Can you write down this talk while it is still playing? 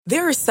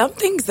There are some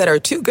things that are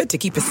too good to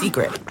keep a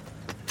secret.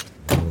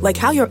 Like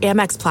how your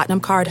Amex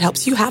Platinum card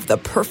helps you have the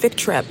perfect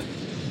trip.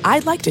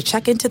 I'd like to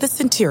check into the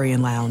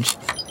Centurion Lounge.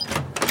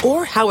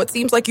 Or how it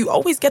seems like you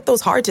always get those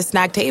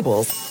hard-to-snag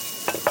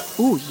tables.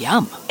 Ooh,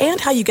 yum.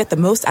 And how you get the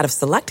most out of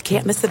select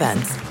can't-miss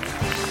events.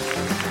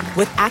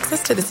 With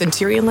access to the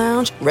Centurion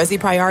Lounge, Resi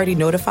Priority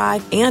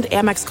Notified, and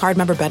Amex card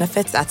member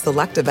benefits at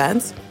select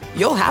events,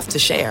 you'll have to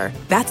share.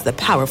 That's the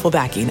powerful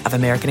backing of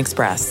American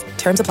Express.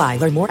 Terms apply.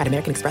 Learn more at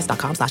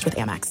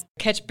americanexpress.com/withAmex.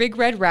 Catch Big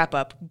Red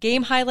Wrap-Up,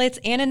 game highlights,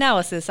 and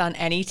analysis on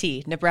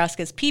NET,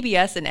 Nebraska's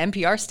PBS and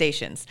NPR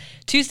stations.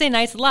 Tuesday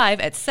nights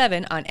live at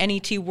 7 on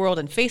NET World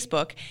and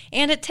Facebook,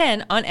 and at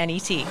 10 on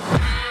NET.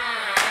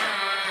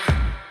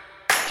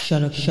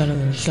 Shut up. Stay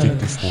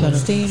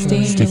in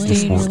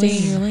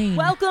your lane.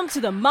 Welcome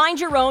to the Mind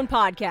Your Own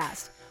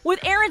podcast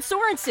with Aaron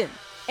Sorensen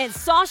and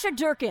Sasha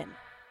Durkin,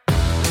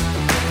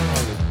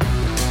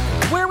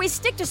 where we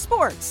stick to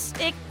sports,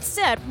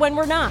 except when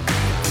we're not.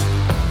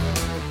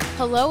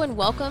 Hello and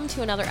welcome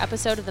to another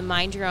episode of the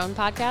Mind Your Own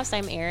podcast.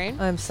 I'm Erin.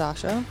 I'm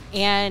Sasha.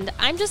 And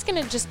I'm just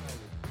going to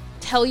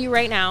tell you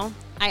right now,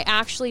 I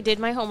actually did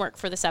my homework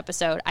for this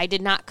episode. I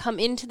did not come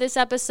into this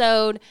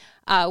episode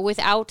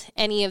without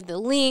any of the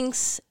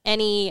links,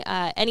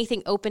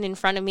 anything open in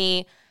front of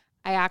me.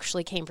 I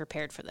actually came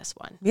prepared for this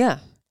one. Yeah.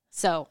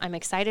 So I'm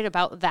excited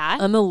about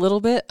that. I'm a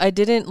little bit. I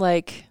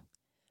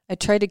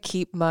tried to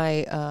keep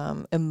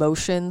my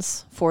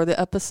emotions for the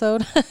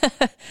episode.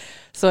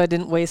 So I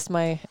didn't waste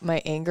my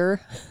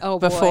anger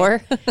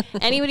before.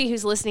 Anybody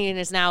who's listening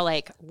is now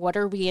like, what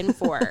are we in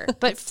for?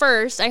 But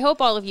first, I hope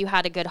all of you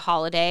had a good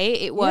holiday.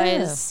 It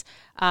was,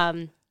 I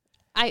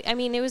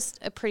mean, it was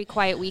a pretty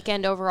quiet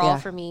weekend overall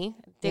for me.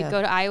 Did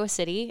go to Iowa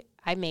City.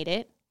 I made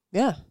it.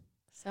 Yeah.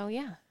 So,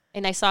 yeah.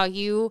 And I saw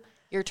your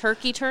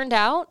turkey turned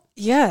out.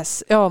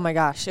 Yes. Oh, my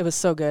gosh. It was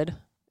so good.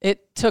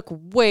 It took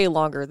way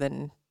longer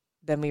than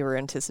we were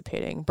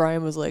anticipating.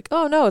 Brian was like,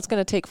 oh, no, it's going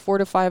to take 4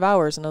 to 5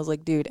 hours. And I was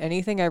like, dude,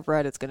 anything I've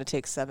read, it's going to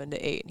take 7 to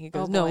 8. And he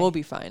goes, no, we'll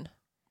be fine.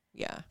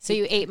 Yeah. So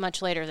you ate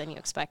much later than you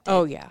expected.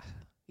 Oh, yeah.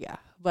 Yeah.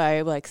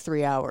 By like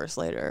 3 hours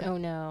later. Oh,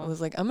 no. I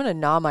was like, I'm going to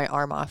gnaw my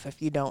arm off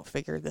if you don't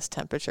figure this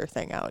temperature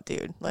thing out,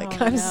 dude. Like,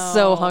 I'm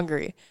so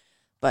hungry.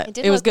 But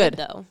it was good,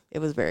 though. It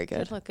was very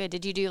good. It looked good.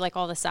 Did you do like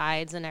all the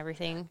sides and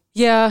everything?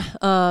 Yeah.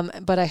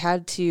 But I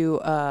had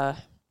to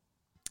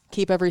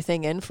keep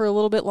everything in for a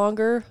little bit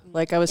longer.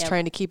 Like I was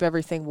trying to keep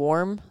everything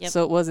warm. Yep.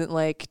 So it wasn't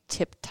like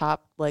tip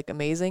top, like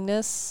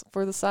amazingness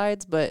for the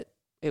sides, but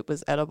it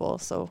was edible.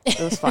 So it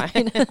was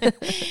fine.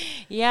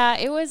 Yeah,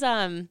 it was,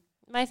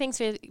 my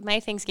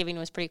Thanksgiving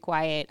was pretty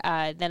quiet.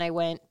 Then I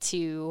went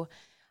to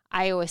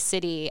Iowa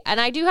City, and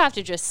I do have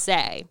to just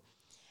say,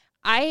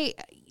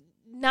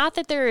 not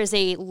that there is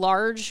a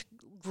large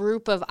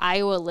group of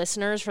Iowa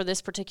listeners for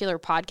this particular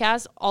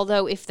podcast,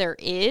 although if there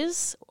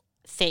is,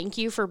 thank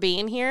you for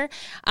being here.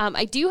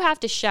 I do have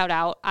to shout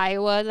out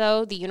Iowa,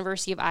 though, the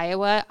University of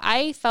Iowa.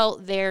 I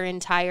felt their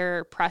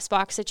entire press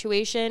box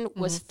situation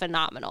was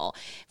phenomenal.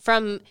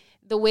 From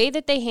the way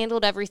that they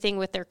handled everything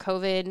with their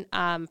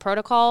COVID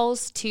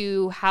protocols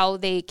to how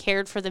they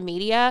cared for the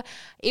media,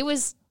 it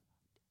was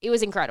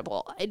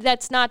incredible.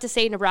 That's not to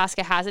say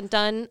Nebraska hasn't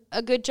done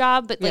a good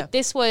job, but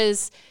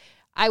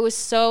I was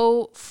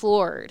so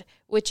floored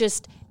with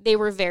just, they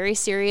were very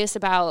serious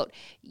about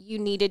you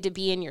needed to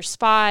be in your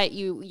spot.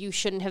 You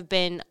shouldn't have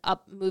been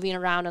up moving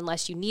around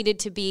unless you needed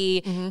to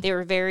be. They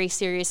were very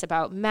serious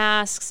about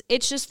masks.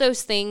 It's just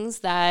those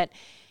things that,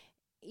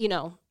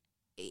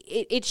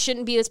 it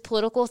shouldn't be this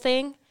political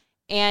thing.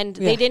 And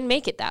they didn't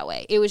make it that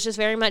way. It was just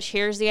very much,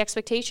 here's the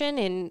expectation.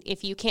 And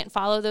if you can't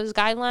follow those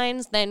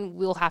guidelines, then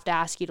we'll have to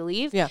ask you to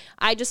leave. Yeah.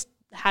 I just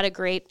had a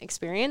great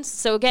experience.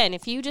 So again,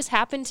 if you just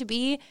happen to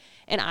be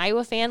an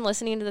Iowa fan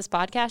listening to this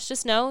podcast,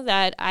 just know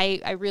that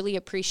I really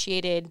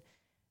appreciated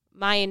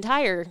my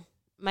entire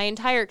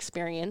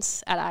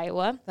experience at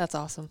Iowa. That's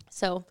awesome.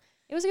 So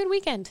it was a good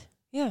weekend.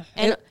 Yeah.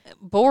 And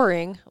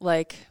boring,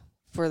 like,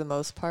 for the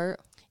most part.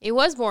 It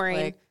was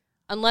boring,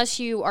 unless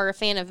you are a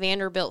fan of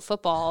Vanderbilt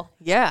football.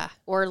 Yeah.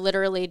 Or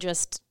literally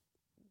just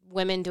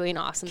women doing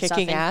awesome stuff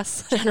kicking in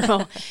ass.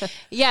 general.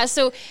 Yeah.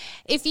 So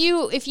if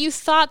you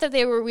thought that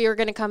we were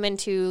going to come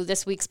into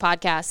this week's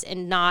podcast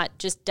and not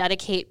just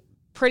dedicate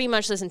pretty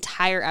much this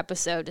entire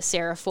episode to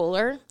Sarah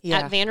Fuller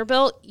at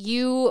Vanderbilt,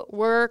 you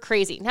were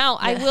crazy. Now,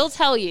 I will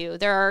tell you,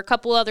 there are a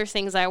couple other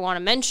things I want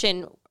to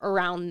mention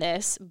around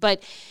this,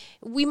 but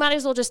we might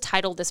as well just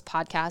title this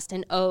podcast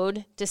An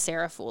Ode to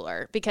Sarah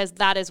Fuller, because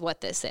that is what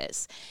this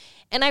is.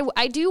 And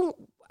I do,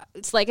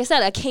 it's like I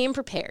said, I came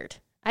prepared.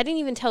 I didn't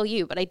even tell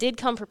you, but I did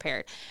come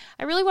prepared.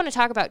 I really want to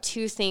talk about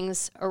two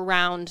things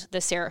around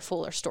the Sarah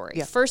Fuller story.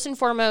 Yeah. First and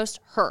foremost,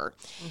 her.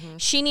 Mm-hmm.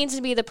 She needs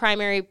to be the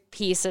primary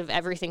piece of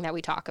everything that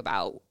we talk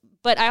about.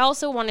 But I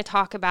also want to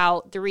talk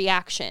about the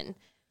reaction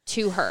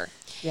to her.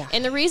 Yeah.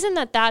 And the reason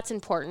that that's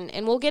important,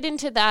 and we'll get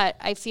into that,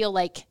 I feel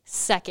like,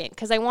 second,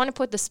 because I want to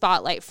put the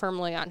spotlight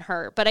firmly on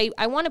her. But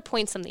I want to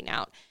point something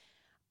out.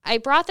 I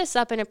brought this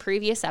up in a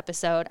previous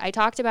episode. I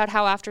talked about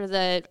how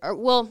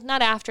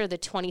not after the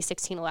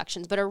 2016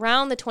 elections, but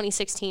around the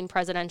 2016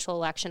 presidential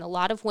election, a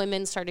lot of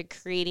women started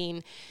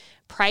creating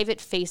private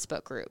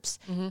Facebook groups.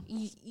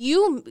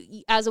 You,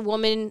 as a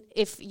woman,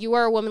 if you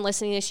are a woman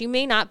listening to this, you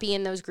may not be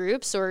in those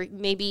groups, or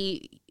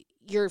maybe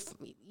you're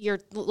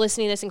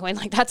listening to this and going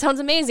like, that sounds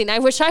amazing. I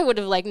wish I would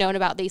have known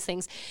about these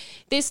things.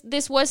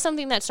 This was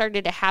something that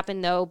started to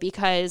happen though,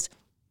 because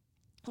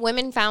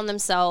women found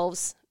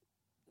themselves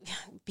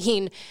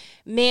being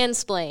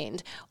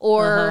mansplained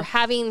or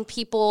having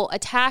people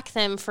attack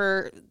them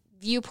for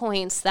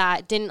viewpoints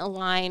that didn't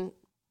align,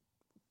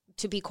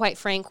 to be quite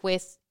frank,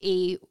 with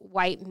a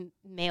white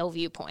male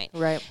viewpoint.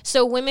 Right.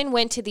 So women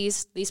went to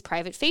these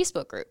private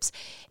Facebook groups,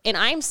 and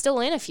I'm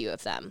still in a few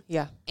of them.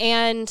 Yeah.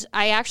 And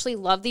I actually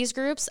love these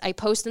groups. I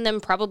post in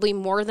them probably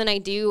more than I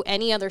do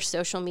any other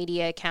social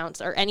media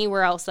accounts or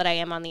anywhere else that I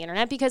am on the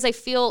internet, because I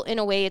feel in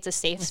a way it's a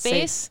safe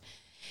space.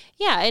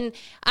 Yeah. And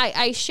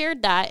I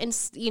shared that, and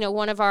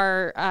one of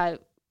our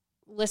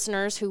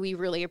listeners who we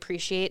really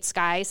appreciate,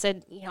 Sky,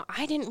 said,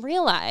 I didn't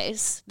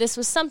realize this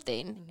was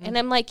something. And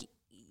I'm like,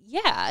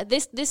 yeah,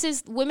 this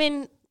is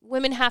women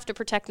have to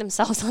protect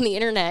themselves on the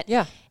internet.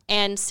 Yeah.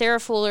 And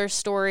Sarah Fuller's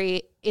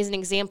story is an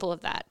example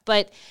of that.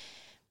 But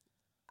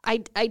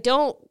I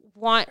don't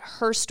want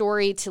her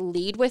story to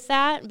lead with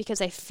that,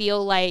 because I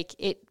feel like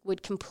it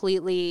would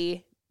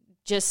completely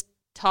just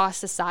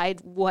toss aside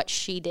what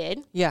she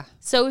did. Yeah.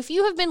 So if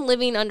you have been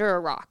living under a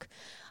rock,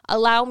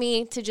 allow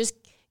me to just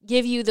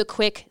give you the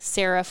quick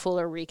Sarah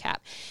Fuller recap.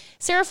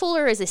 Sarah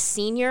Fuller is a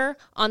senior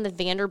on the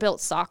Vanderbilt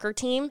soccer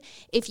team.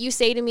 If you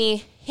say to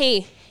me,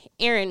 hey,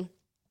 Aaron,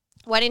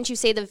 why didn't you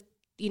say the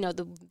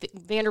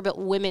Vanderbilt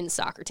women's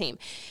soccer team?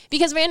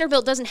 Because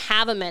Vanderbilt doesn't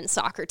have a men's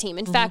soccer team.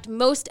 In fact,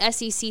 most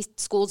SEC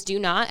schools do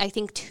not. I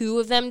think 2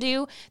 of them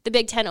do. The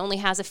Big Ten only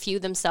has a few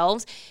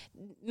themselves.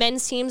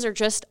 Men's teams are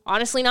just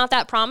honestly not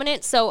that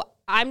prominent. So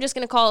I'm just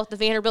going to call it the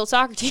Vanderbilt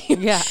soccer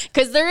team. Yeah.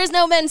 Because there is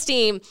no men's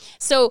team.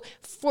 So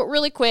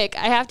really quick,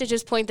 I have to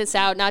just point this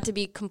out, not to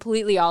be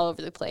completely all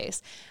over the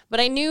place. But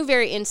I knew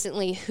very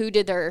instantly who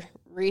did their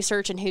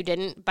research and who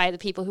didn't by the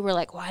people who were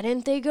like, why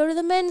didn't they go to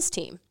the men's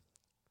team?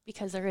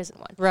 Because there isn't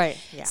one. Right.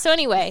 Yeah. So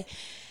anyway,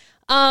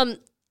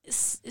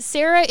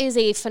 Sarah is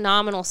a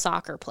phenomenal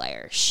soccer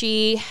player.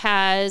 She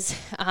has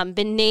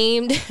been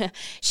named,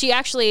 she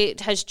actually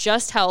has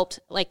just helped,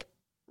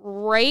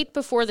 right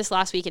before this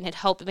last weekend, had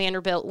helped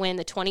Vanderbilt win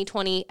the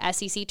 2020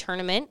 SEC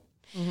tournament.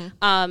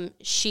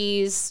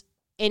 She's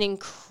an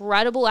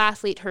incredible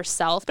athlete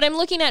herself, but I'm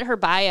looking at her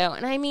bio,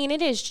 and I mean,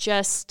 it is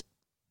just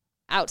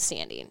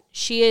outstanding.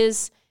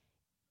 She's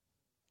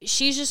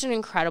just an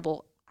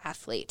incredible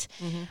athlete.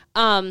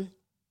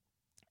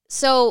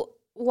 So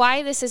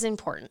why this is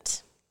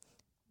important?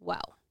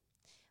 Well,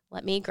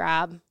 let me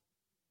grab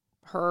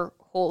her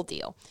whole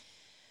deal.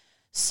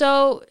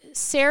 So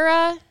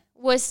Sarah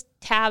was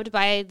tabbed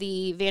by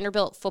the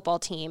Vanderbilt football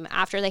team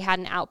after they had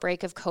an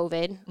outbreak of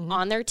COVID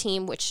on their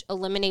team, which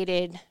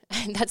eliminated,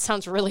 that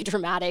sounds really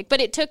dramatic, but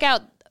it took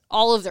out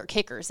all of their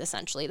kickers,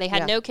 essentially. They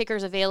had no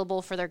kickers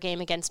available for their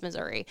game against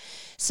Missouri.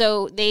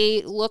 So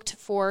they looked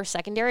for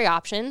secondary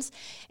options,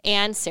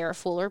 and Sarah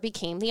Fuller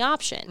became the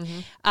option.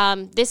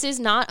 This is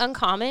not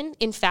uncommon.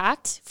 In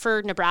fact,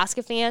 for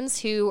Nebraska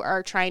fans who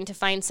are trying to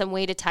find some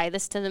way to tie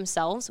this to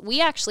themselves,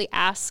 we actually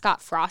asked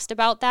Scott Frost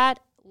about that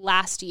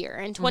last year.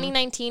 In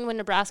 2019, when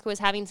Nebraska was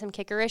having some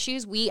kicker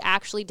issues, we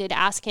actually did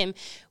ask him,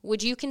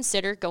 would you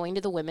consider going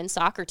to the women's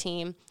soccer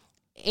team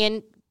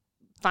and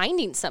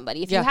finding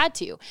somebody if you had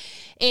to?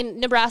 And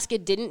Nebraska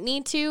didn't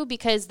need to,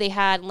 because they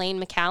had Lane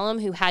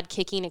McCallum, who had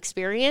kicking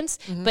experience.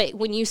 But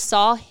when you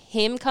saw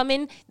him come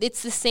in,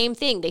 it's the same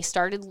thing. They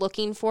started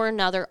looking for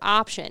another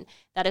option.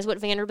 That is what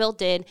Vanderbilt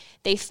did.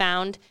 They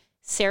found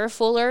Sarah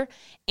Fuller,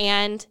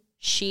 and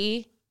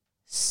she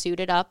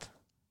suited up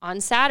on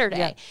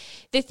Saturday.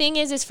 The thing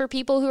is for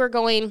people who are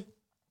going,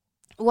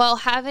 well,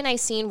 haven't I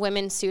seen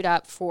women suit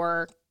up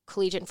for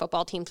collegiate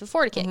football teams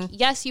before to kick?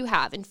 Yes, you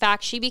have. In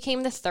fact, she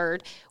became the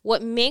 3rd.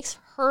 What makes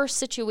her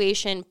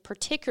situation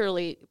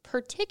particularly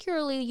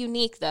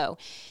unique, though,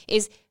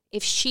 is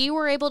if she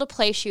were able to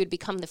play, she would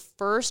become the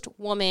first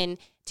woman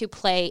to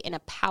play in a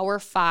Power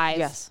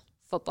 5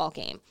 football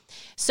game.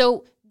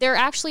 So there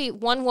actually,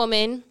 one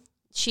woman,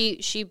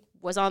 she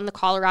was on the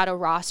Colorado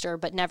roster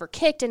but never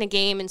kicked in a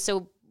game, and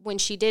so when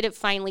she did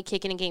finally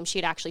kick in a game, she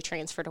had actually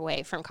transferred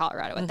away from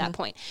Colorado at that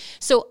point.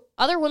 So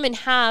other women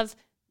have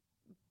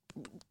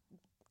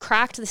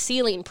cracked the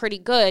ceiling pretty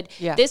good.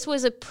 This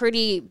was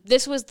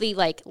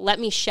the let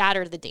me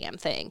shatter the damn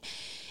thing.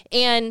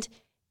 And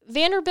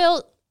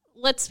Vanderbilt,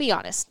 let's be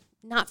honest,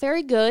 not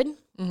very good.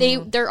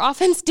 Their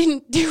offense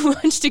didn't do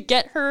much to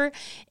get her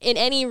in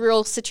any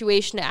real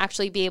situation to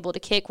actually be able to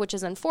kick, which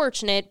is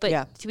unfortunate.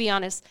 But to be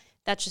honest,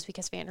 that's just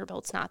because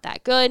Vanderbilt's not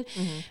that good.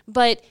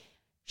 But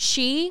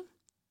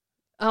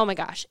oh my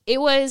gosh, I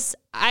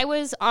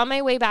was on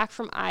my way back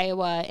from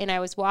Iowa, and I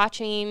was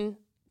watching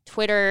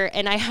Twitter,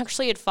 and I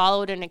actually had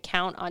followed an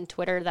account on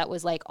Twitter that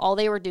was all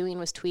they were doing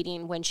was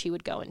tweeting when she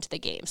would go into the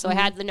game. So I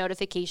had the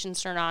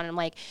notifications turned on, and I'm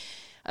like,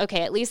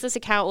 okay, at least this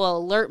account will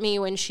alert me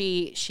when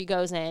she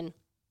goes in.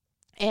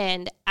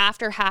 And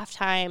after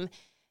halftime,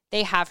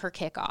 they have her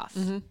kick off.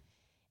 Mm-hmm.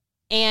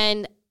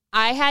 And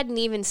I hadn't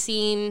even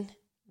seen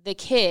the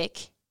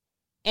kick,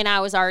 and I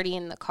was already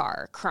in the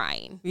car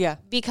crying. Yeah.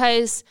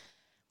 Because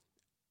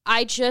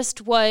I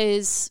just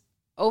was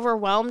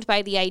overwhelmed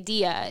by the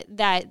idea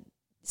that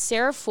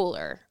Sarah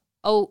Fuller,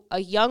 a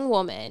young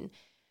woman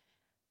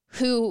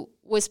who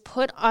was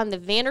put on the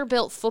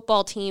Vanderbilt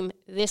football team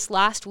this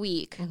last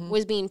week,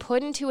 was being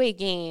put into a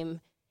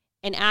game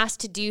and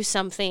asked to do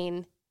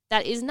something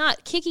that is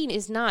not, kicking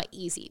is not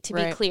easy, to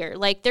be clear.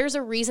 Like, there's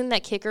a reason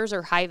that kickers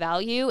are high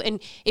value.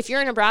 And if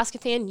you're a Nebraska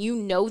fan, you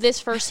know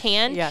this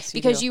firsthand. Yes,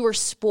 because you were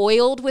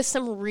spoiled with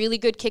some really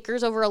good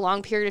kickers over a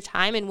long period of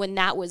time. And when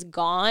that was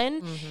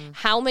gone,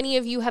 how many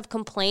of you have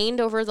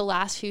complained over the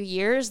last few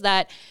years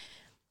that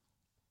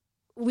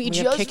we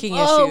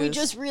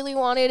just really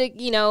wanted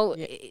to, you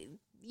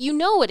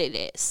know what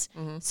it is.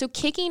 So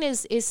kicking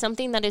is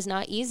something that is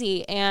not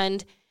easy.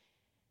 And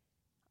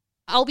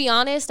I'll be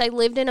honest, I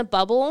lived in a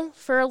bubble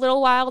for a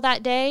little while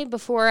that day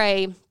before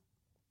I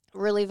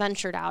really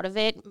ventured out of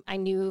it. I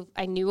knew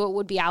it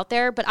would be out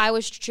there, but I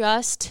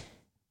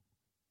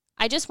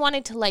just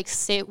wanted to like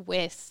sit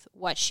with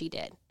what she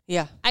did.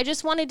 Yeah. I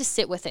just wanted to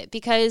sit with it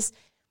because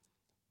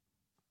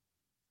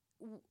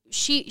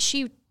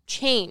she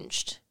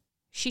changed.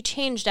 She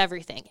changed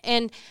everything.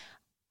 And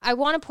I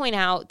want to point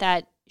out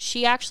that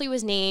she actually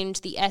was named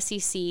the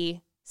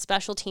SEC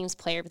Special Teams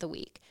Player of the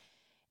Week.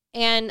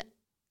 And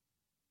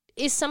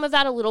is some of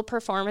that a little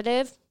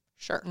performative?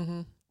 Sure.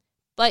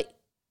 But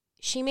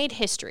she made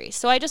history.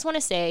 So I just want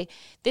to say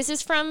this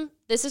is from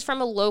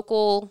a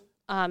local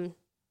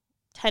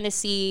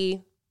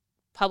Tennessee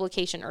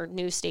publication or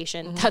news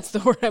station. That's the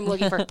word I'm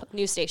looking for.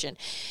 News station.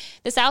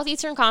 The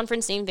Southeastern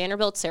Conference named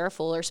Vanderbilt Sarah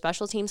Fuller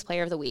Special Teams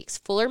Player of the Week.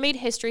 Fuller made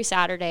history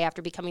Saturday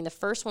after becoming the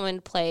first woman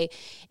to play,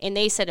 and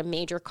they said a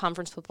major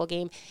conference football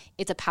game.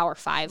 It's a Power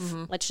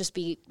 5.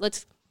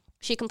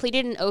 She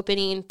completed an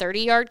opening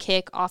 30-yard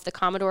kick off the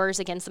Commodores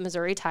against the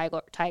Missouri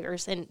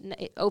Tigers, and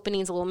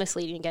opening's a little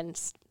misleading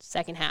against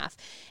second half,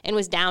 and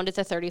was downed at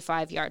the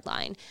 35-yard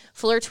line.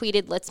 Fuller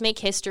tweeted, "Let's make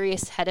history,"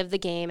 ahead of the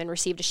game, and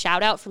received a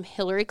shout-out from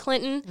Hillary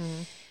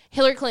Clinton.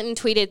 Hillary Clinton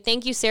tweeted,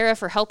 "Thank you, Sarah,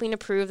 for helping to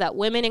prove that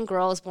women and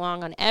girls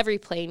belong on every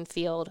playing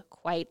field,"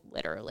 quite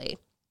literally.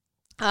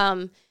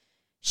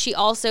 She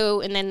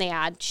also, and then they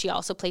add, she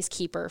also plays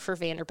keeper for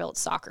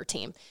Vanderbilt's soccer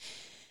team.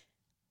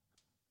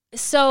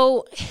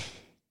 So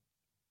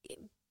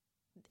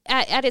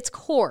at its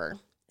core,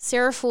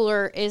 Sarah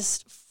Fuller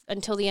is,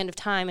 until the end of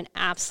time, an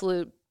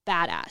absolute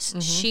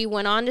badass. She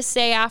went on to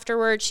say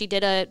afterwards, she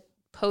did a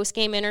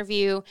post-game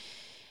interview,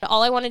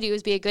 all I want to do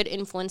is be a good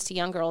influence to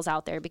young girls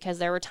out there, because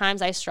there were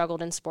times I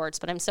struggled in sports,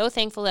 but I'm so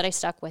thankful that I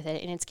stuck with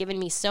it, and it's given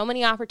me so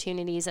many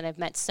opportunities, and I've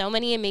met so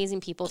many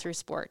amazing people through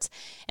sports.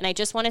 And I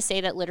just want to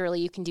say that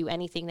literally you can do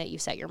anything that you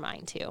set your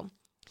mind to.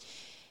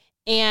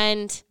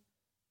 And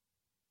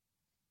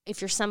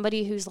if you're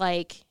somebody who's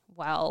like,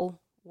 well,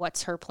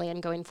 what's her plan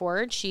going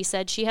forward? She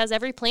said she has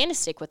every plan to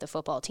stick with the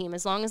football team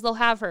as long as they'll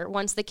have her.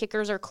 Once the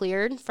kickers are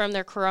cleared from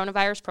their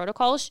coronavirus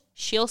protocols,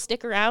 she'll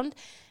stick around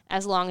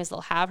as long as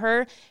they'll have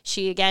her.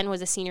 She, again,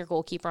 was a senior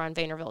goalkeeper on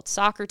Vanderbilt's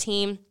soccer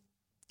team.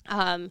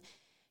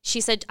 She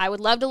said, "I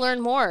would love to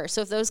learn more. So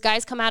if those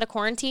guys come out of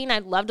quarantine,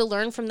 I'd love to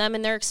learn from them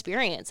and their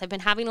experience. I've been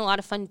having a lot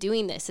of fun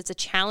doing this. It's a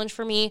challenge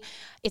for me.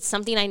 It's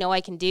something I know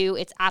I can do.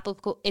 It's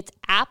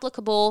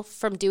applicable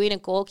from doing a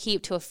goal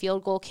keep to a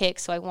field goal kick.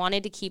 So I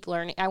wanted to keep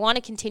learning. I want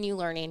to continue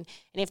learning.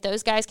 And if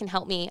those guys can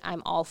help me,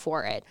 I'm all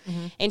for it."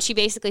 And she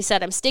basically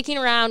said, "I'm sticking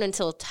around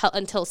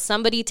until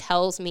somebody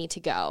tells me to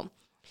go."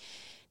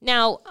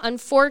 Now,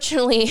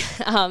 unfortunately,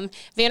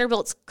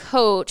 Vanderbilt's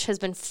coach has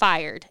been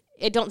fired.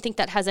 I don't think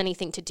that has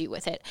anything to do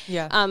with it.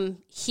 Yeah.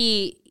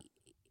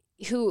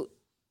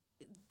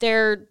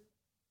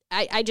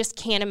 I just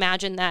can't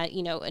imagine that,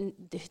 and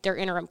their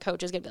interim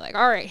coach is going to be like,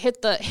 all right,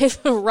 hit the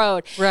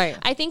road. Right.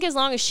 I think as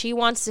long as she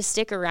wants to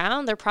stick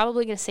around, they're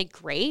probably going to say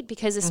great,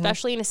 because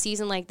especially in a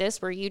season like this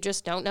where you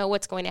just don't know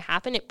what's going to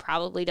happen, it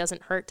probably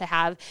doesn't hurt to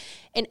have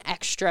an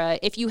extra,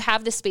 if you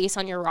have the space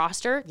on your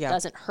roster, it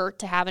doesn't hurt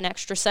to have an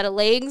extra set of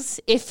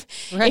legs if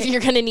you're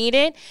going to need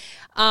it.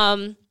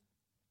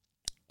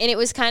 And it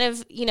was kind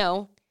of,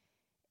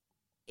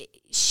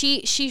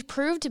 she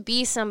proved to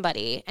be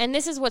somebody, and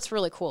this is what's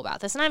really cool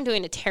about this. And I'm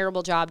doing a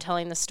terrible job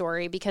telling the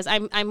story because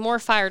I'm more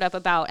fired up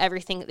about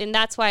everything. And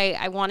that's why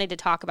I wanted to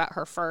talk about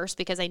her first,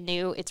 because I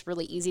knew it's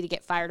really easy to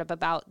get fired up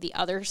about the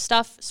other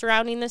stuff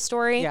surrounding this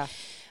story. Yeah.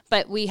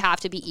 But we have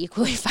to be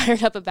equally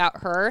fired up about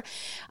her,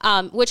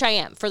 which I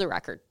am, for the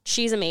record.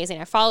 She's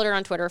amazing. I followed her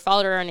on Twitter,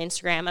 followed her on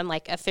Instagram. I'm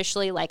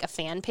officially a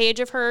fan page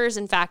of hers.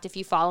 In fact, if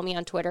you follow me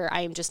on Twitter,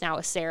 I am just now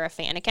a Sarah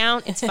fan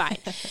account. It's fine.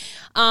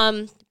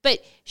 But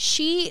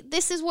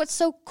this is what's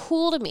so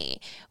cool to me.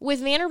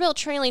 With Vanderbilt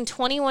trailing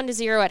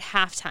 21-0 at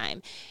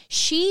halftime,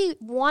 she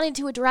wanted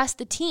to address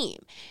the team.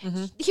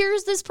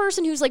 Here's this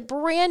person who's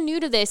brand new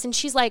to this, and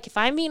she's like, if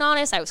I'm being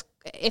honest, I was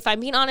if I'm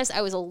being honest,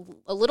 I was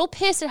a little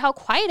pissed at how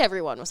quiet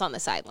everyone was on the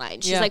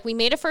sideline. She's like, we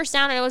made a first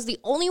down and I was the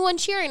only one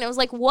cheering. I was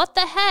like, what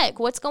the heck?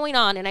 What's going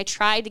on? And I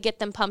tried to get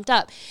them pumped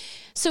up.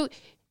 So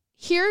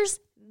here's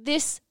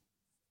this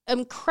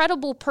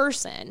incredible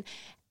person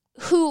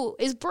who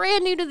is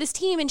brand new to this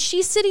team, and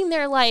she's sitting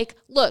there like,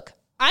 look,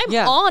 I'm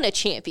on a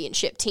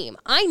championship team.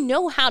 I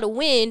know how to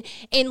win,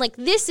 and like,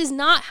 this is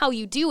not how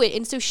you do it.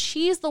 And so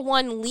she's the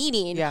one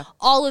leading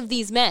all of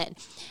these men.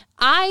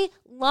 I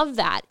love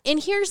that.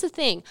 And here's the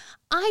thing.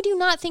 I do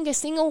not think a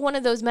single one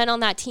of those men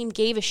on that team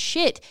gave a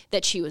shit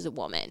that she was a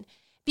woman,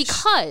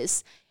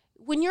 because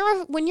when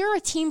you're a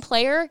team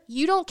player,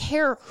 you don't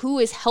care who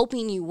is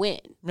helping you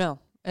win. No.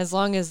 As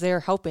long as they're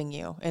helping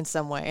you in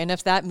some way. And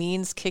if that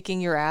means kicking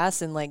your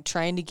ass and like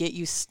trying to get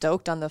you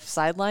stoked on the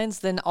sidelines,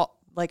 then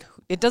like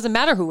it doesn't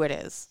matter who it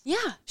is.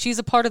 Yeah. She's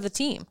a part of the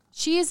team.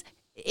 She is.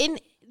 And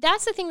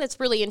that's the thing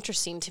that's really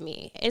interesting to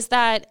me, is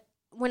that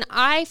when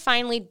I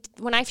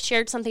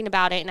shared something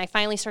about it and I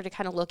finally started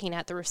kind of looking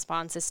at the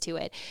responses to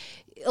it,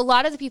 a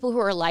lot of the people who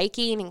are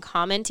liking and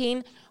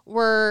commenting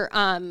were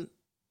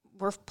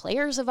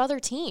players of other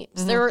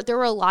teams. Mm-hmm. There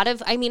were a lot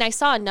of, I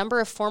saw a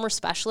number of former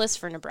specialists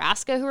for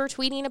Nebraska who were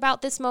tweeting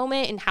about this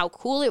moment and how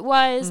cool it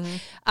was.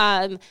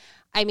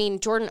 Mm-hmm.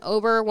 Jordan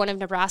Ober, one of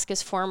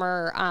Nebraska's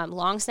former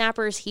long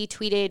snappers, he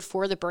tweeted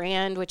for the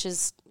brand, which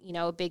is,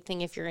 a big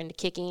thing if you're into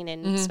kicking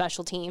and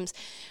special teams.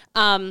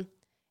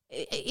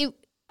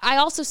 I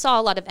also saw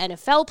a lot of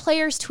NFL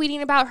players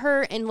tweeting about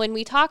her. And when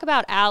we talk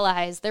about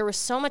allies, there was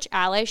so much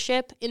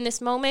allyship in this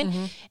moment.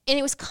 Mm-hmm. And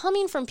it was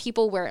coming from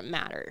people where it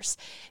matters.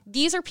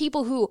 These are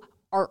people who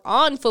are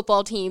on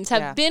football teams,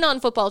 have been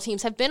on football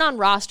teams, have been on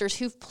rosters,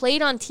 who've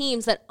played on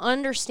teams that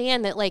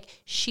understand that, like,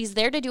 she's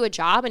there to do a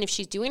job. And if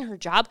she's doing her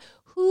job,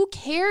 who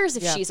cares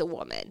if she's a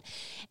woman?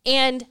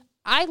 And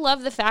I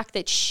love the fact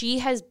that she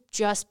has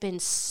just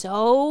been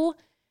so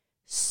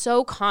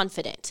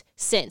confident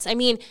since.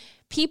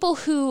 People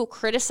who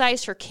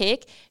criticized her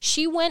kick,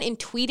 she went and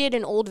tweeted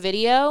an old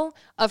video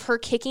of her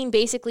kicking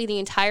basically the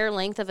entire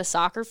length of a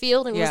soccer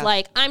field and was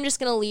like, I'm just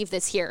going to leave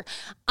this here.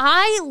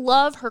 I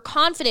love her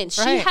confidence.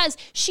 Right.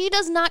 She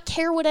does not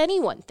care what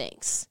anyone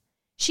thinks.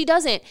 She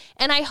doesn't.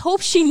 And I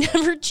hope she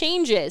never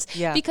changes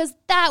because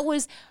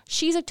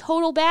she's a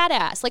total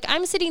badass. Like,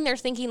 I'm sitting there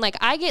thinking, like,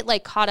 I get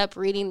like caught up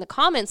reading the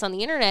comments on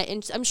the internet,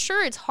 and I'm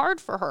sure it's hard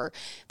for her,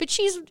 but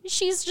she's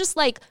just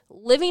like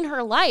living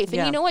her life.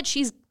 And you know what?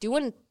 She's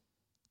doing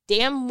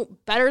damn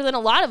better than a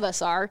lot of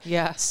us are.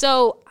 Yeah.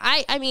 So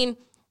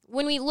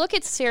when we look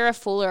at Sarah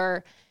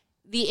Fuller,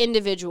 the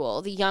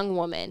individual, the young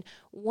woman,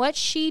 what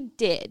she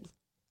did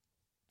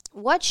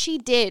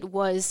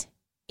was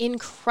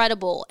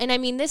incredible.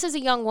 And this is a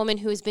young woman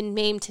who has been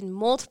named to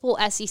multiple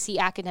SEC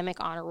academic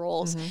honor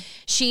rolls. Mm-hmm.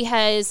 She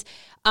has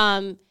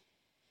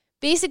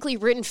basically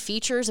written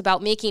features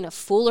about making a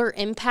Fuller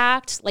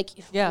impact. Like,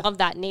 love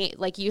that name,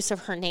 like use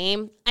of her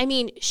name.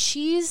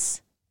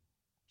 She's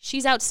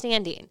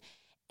outstanding.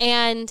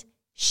 And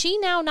she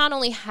now not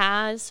only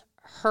has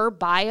her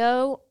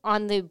bio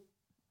on the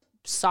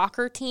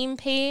soccer team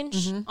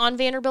page on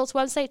Vanderbilt's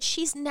website,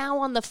 she's now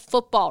on the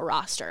football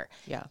roster.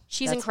 Yeah.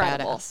 She's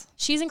incredible. Badass.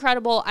 She's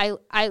incredible.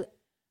 I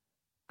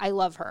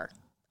love her.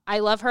 I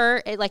love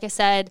her. Like I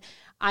said,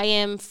 I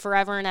am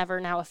forever and ever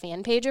now a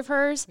fan page of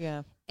hers.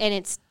 Yeah. And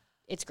it's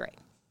great.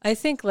 I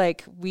think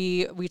like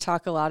we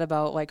talk a lot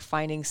about like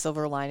finding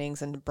silver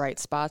linings and bright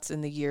spots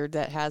in the year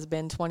that has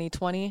been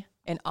 2020.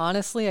 And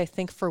honestly, I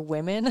think for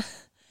women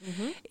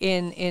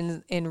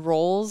in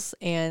roles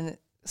and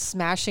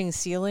smashing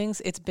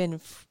ceilings, it's been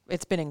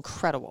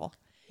incredible.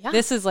 Yeah.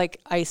 This is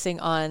like icing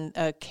on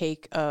a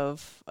cake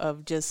of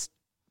just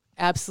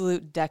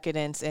absolute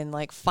decadence and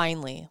like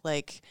finally.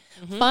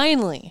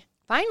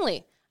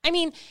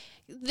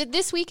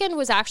 This weekend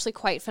was actually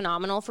quite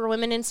phenomenal for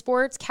women in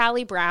sports.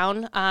 Callie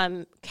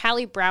Brownson,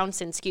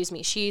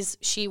 she's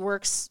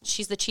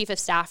the chief of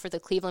staff for the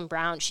Cleveland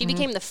Browns. She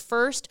became the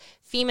first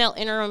female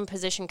interim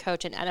position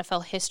coach in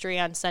NFL history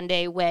on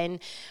Sunday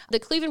when the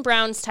Cleveland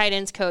Browns tight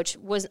ends coach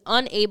was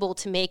unable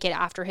to make it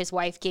after his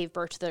wife gave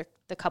birth to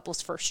the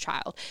couple's first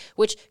child,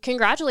 which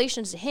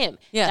congratulations to him.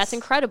 Yes. That's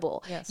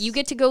incredible. Yes. You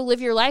get to go live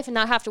your life and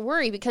not have to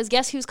worry because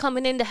guess who's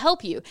coming in to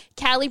help you?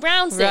 Callie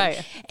Brownson.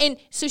 Right. And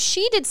so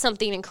she did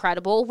something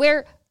incredible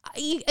where,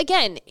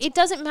 again, it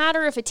doesn't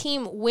matter if a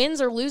team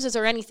wins or loses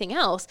or anything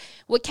else.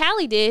 What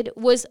Callie did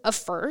was a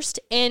first,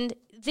 and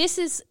this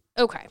is,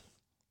 okay,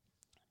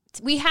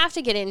 we have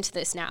to get into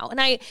this now.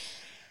 And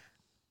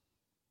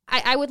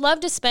I would love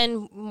to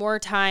spend more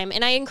time,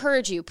 and I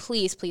encourage you,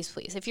 please, please,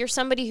 please, if you're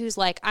somebody who's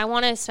like, I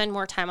want to spend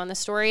more time on the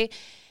story,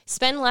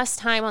 spend less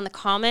time on the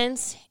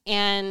comments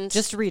and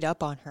just read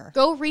up on her.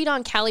 Go read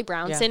on Callie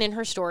Brownson and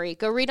her story.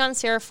 Go read on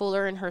Sarah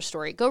Fuller and her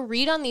story. Go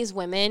read on these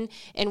women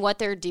and what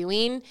they're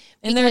doing.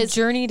 And their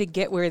journey to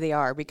get where they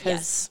are,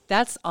 because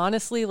that's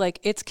honestly like,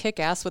 it's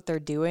kick-ass what they're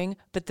doing,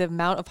 but the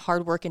amount of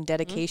hard work and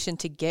dedication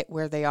to get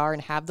where they are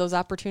and have those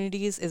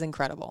opportunities is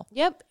incredible.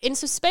 Yep. And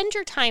so spend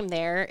your time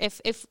there.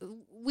 If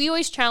we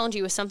always challenge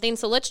you with something.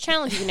 So let's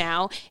challenge you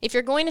now. If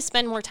you're going to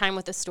spend more time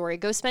with the story,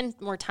 go spend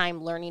more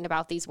time learning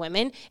about these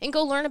women and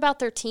go learn about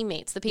their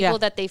teammates, the people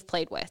that they've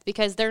played with,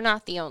 because they're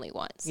not the only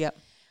ones. Yep.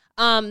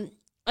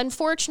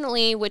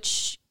 Unfortunately,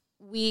 which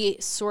we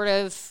sort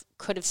of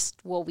could have,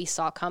 we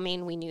saw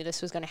coming. We knew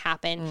this was going to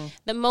happen.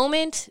 The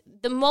moment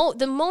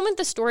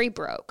the story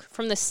broke,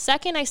 from the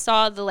second I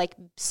saw the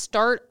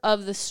start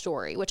of the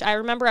story, which I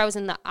remember I was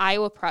in the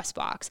Iowa press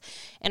box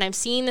and I'm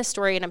seeing the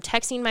story and I'm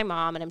texting my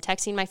mom and I'm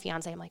texting my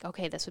fiance. I'm like,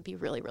 okay, this would be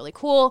really, really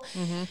cool.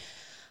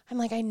 I'm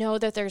like, I know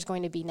that there's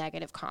going to be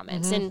negative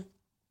comments. And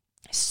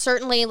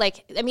certainly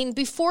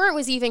before it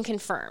was even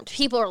confirmed,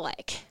 people are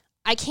like,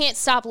 I can't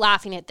stop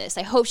laughing at this.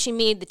 I hope she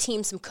made the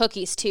team some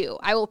cookies too.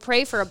 I will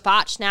pray for a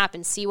bot snap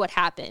and see what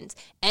happens.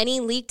 Any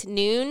leaked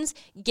news?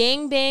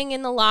 Gang bang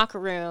in the locker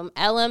room.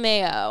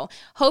 LMAO.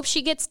 Hope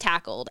she gets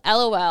tackled.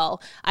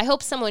 LOL. I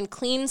hope someone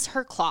cleans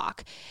her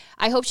clock.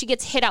 I hope she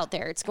gets hit out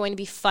there. It's going to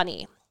be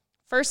funny.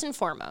 First and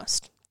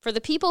foremost, for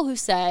the people who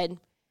said,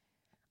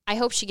 I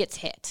hope she gets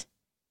hit.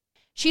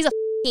 She's a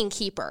f***ing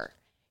keeper.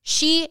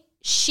 She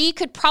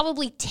could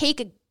probably take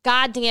a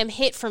goddamn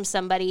hit from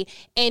somebody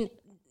and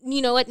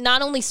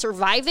not only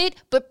survive it,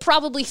 but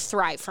probably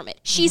thrive from it.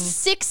 She's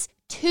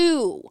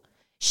 6'2".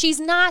 She's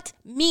not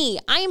me.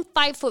 I am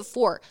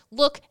 5'4".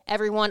 Look,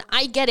 everyone,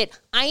 I get it.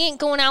 I ain't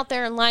going out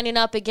there and lining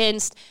up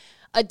against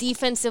a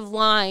defensive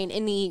line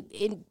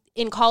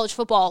in college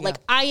football. Yeah.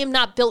 I am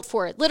not built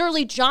for it.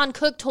 Literally, John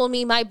Cook told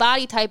me my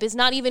body type is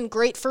not even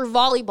great for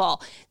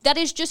volleyball. That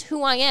is just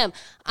who I am.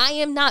 I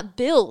am not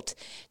built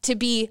to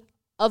be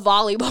a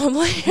volleyball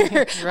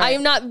player. Right. I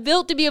am not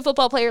built to be a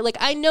football player.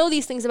 I know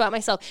these things about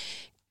myself.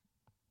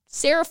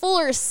 Sarah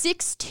Fuller is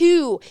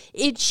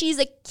 6'2". She's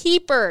a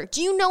keeper.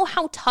 Do you know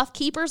how tough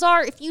keepers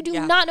are? If you do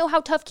not know how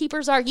tough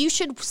keepers are, you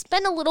should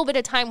spend a little bit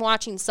of time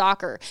watching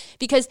soccer,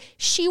 because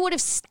she would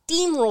have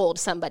steamrolled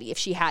somebody if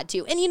she had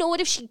to. And you know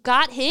what? If she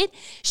got hit,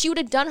 she would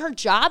have done her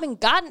job and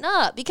gotten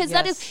up, because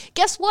that is,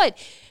 guess what?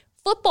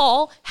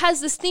 Football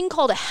has this thing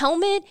called a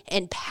helmet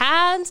and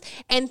pads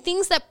and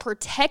things that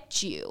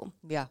protect you.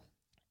 Yeah.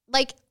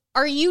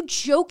 Are you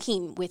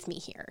joking with me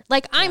here?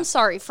 I'm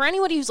sorry. For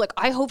anybody who's like,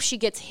 I hope she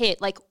gets hit.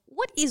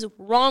 What is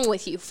wrong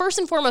with you? First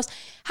and foremost,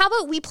 how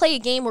about we play a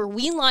game where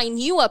we line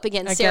you up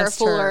against Sarah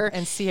Fuller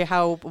and see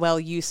how well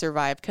you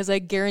survive? Because I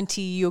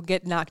guarantee you'll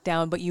get knocked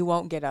down, but you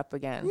won't get up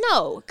again.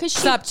 No, because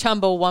stop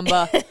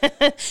Chumbawamba.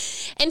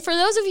 And for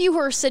those of you who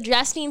are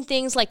suggesting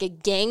things like a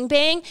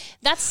gangbang,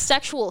 that's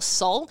sexual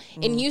assault,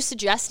 and you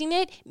suggesting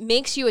it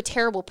makes you a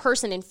terrible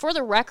person. And for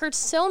the record,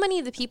 so many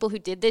of the people who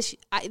did this,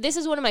 this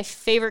is one of my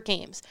favorite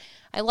games.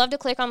 I love to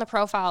click on the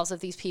profiles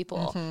of these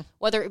people,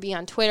 whether it be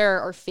on Twitter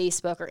or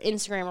Facebook or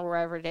Instagram or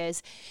wherever it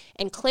is,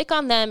 and click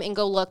on them and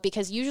go look,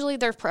 because usually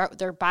their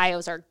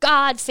bios are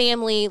God,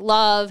 family,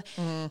 love,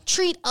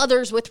 treat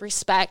others with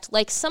respect.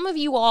 Some of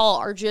you all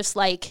are just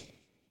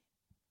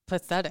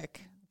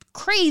pathetic,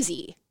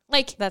 crazy.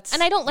 That's,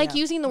 and I don't like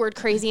using the word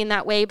crazy in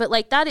that way, but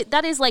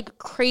that is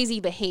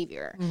crazy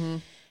behavior.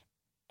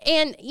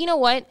 And you know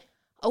what?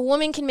 A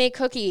woman can make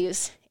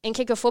cookies and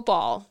kick a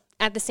football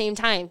at the same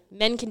time.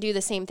 Men can do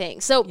the same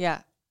thing. So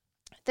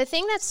the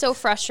thing that's so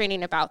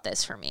frustrating about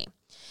this for me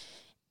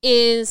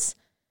is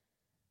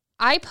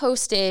I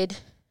posted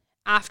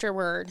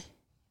afterward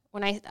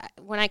when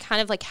I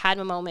kind of had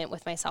a moment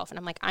with myself, and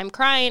I'm like, I'm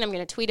crying. I'm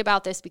going to tweet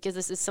about this because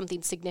this is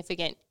something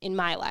significant in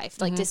my life,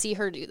 to see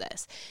her do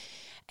this.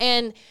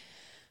 And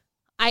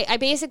I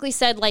basically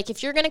said,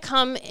 if you're going to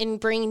come and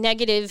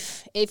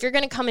if you're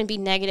going to come and be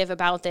negative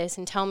about this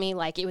and tell me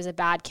it was a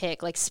bad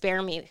kick,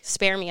 spare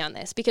me on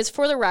this. Because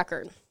for the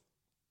record,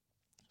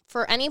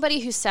 for anybody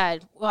who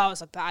said, well, it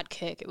was a bad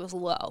kick, it was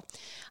low,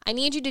 I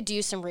need you to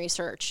do some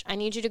research. I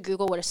need you to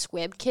Google what a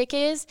squib kick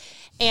is,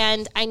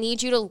 and I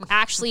need you to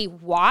actually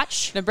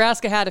watch.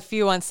 Nebraska had a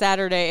few on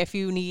Saturday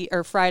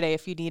or Friday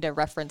if you need a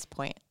reference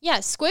point. Yeah,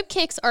 squib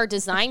kicks are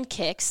designed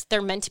kicks.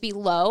 They're meant to be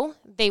low.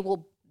 They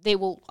will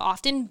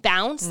often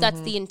bounce. That's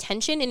the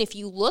intention. And if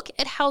you look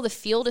at how the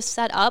field is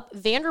set up,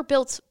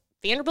 Vanderbilt's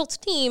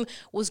team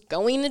was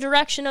going the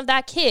direction of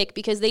that kick,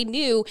 because they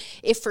knew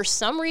if for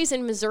some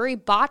reason Missouri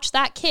botched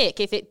that kick,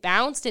 if it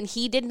bounced and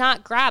he did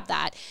not grab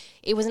that,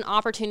 it was an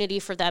opportunity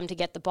for them to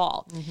get the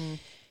ball.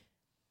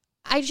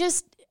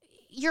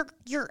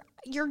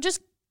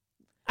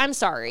 I'm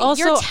sorry.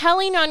 Also, you're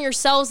telling on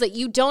yourselves that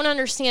you don't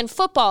understand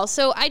football.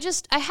 So I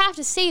have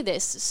to say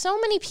this. So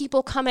many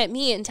people come at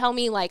me and tell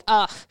me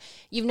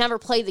you've never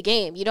played the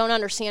game. You don't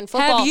understand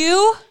football. Have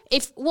you?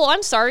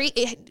 I'm sorry.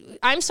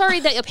 I'm sorry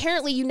that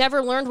apparently you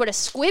never learned what a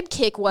squib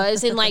kick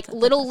was in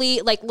little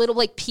league,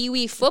 little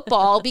peewee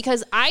football,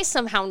 because I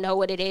somehow know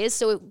what it is.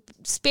 So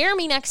spare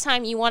me next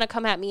time you want to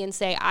come at me and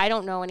say I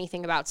don't know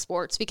anything about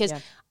sports, because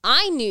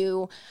I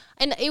knew.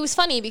 And it was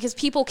funny because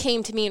people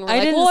came to me and were I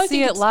didn't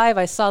see it live.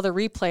 I saw the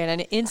replay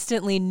and I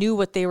instantly knew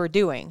what they were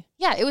doing.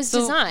 Yeah, it was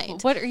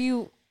designed. What are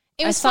you?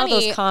 I saw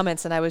those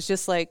comments and I was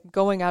just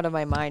going out of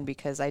my mind,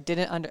 because I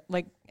didn't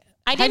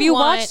Have you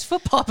watched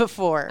football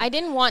before? I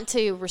didn't want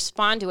to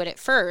respond to it at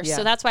first. Yeah.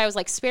 So that's why I was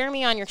like, spare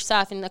me on your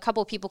stuff. And a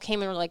couple of people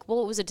came and were like,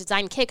 well, it was a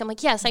design kick. I'm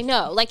like, yes, I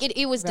know. Like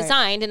it was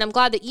designed, and I'm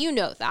glad that you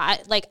know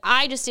that. Like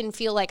I just didn't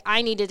feel like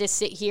I needed to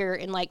sit here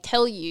and like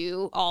tell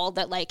you all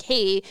that like,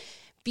 hey,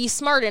 be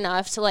smart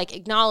enough to like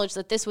acknowledge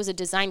that this was a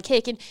design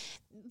kick. And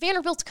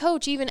Vanderbilt's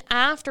coach even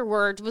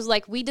afterwards was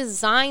like, we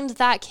designed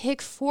that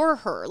kick for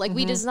her. Like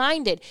we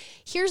designed it.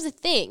 Here's the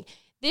thing.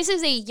 This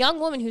is a young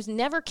woman who's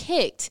never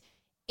kicked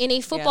in a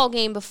football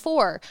game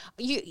before.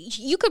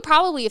 You could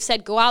probably have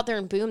said, go out there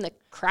and boom the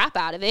crap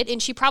out of it.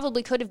 And she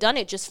probably could have done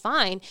it just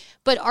fine.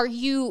 But are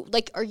you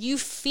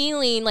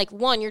feeling like,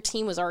 one, your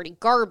team was already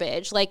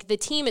garbage. Like the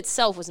team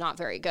itself was not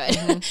very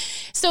good.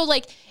 So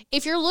like,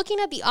 if you're looking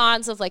at the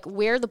odds of like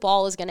where the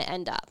ball is going to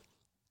end up,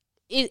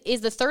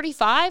 is the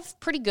 35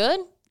 pretty good?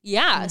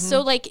 Yeah.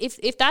 So like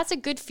if that's a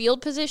good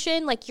field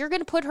position, like you're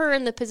going to put her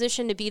in the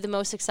position to be the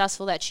most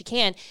successful that she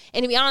can.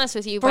 And to be honest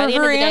with you, by the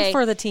end of the day,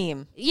 for the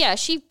team. Yeah,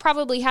 she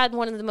probably had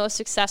one of the most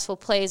successful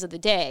plays of the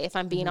day, if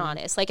I'm being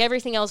honest. Like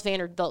everything else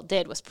Vanderbilt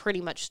did was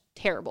pretty much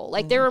terrible.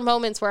 Like there were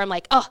moments where I'm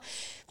like, oh,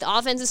 the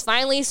offense is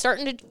finally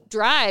starting to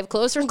drive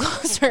closer and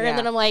closer. And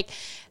then I'm like,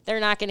 they're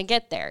not going to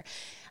get there.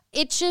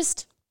 It's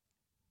just,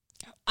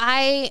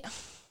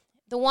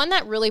 the one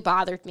that really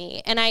bothered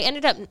me, and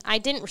I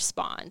didn't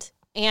respond.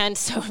 And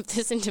so if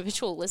this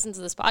individual listens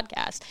to this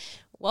podcast,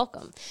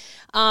 welcome.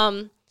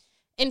 And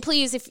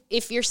please,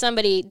 if you're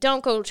somebody,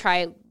 don't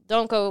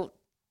go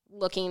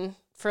looking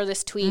for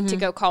this tweet to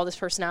go call this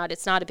person out.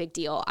 It's not a big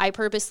deal. I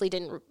purposely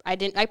didn't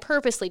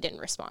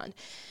respond.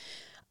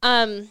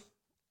 I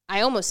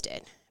almost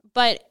did.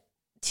 But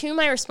to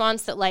my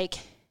response that like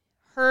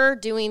her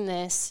doing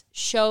this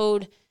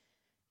showed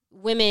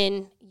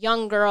women,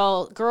 young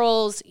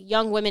girls,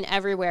 young women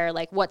everywhere,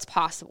 like what's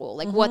possible,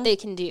 like what they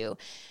can do.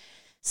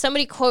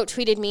 Somebody quote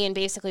tweeted me and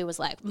basically was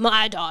like,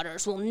 my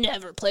daughters will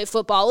never play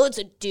football. It's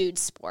a dude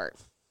sport.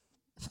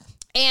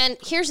 And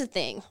here's the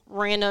thing,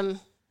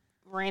 random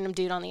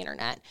dude on the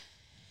internet.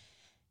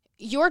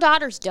 Your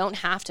daughters don't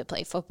have to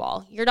play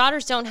football. Your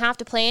daughters don't have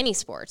to play any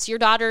sports. Your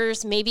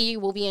daughters maybe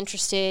will be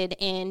interested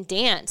in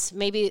dance.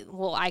 Maybe,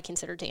 well, I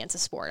consider dance a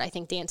sport. I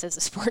think dance is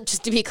a sport,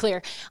 just to be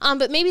clear.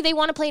 But maybe they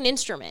want to play an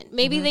instrument.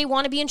 Maybe they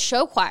want to be in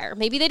show choir.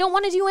 Maybe they don't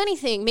want to do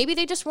anything. Maybe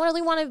they just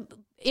really want to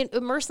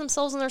immerse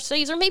themselves in their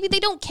studies, or maybe they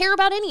don't care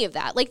about any of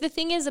that. Like the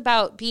thing is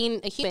about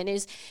being a human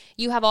is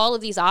you have all of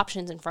these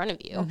options in front of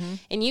you,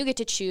 and you get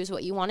to choose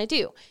what you want to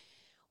do.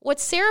 What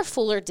Sarah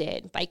Fuller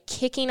did by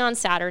kicking on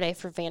Saturday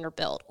for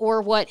Vanderbilt,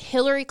 or what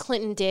Hillary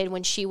Clinton did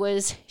when she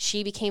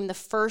became the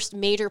first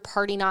major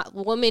party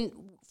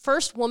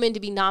first woman to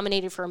be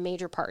nominated for a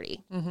major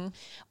party,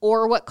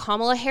 or what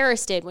Kamala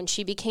Harris did when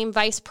she became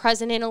vice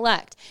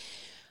president-elect.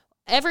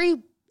 Every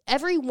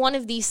one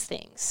of these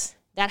things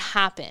that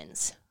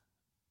happens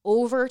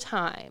over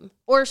time,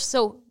 or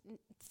so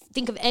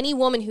think of any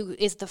woman who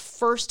is the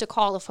first to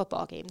call a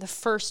football game, the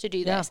first to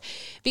do this,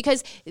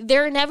 because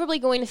they're inevitably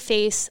going to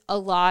face a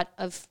lot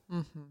of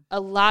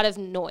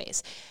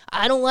noise.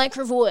 I don't like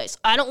her voice.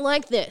 I don't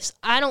like this.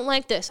 I don't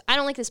like this. I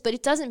don't like this. But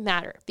it doesn't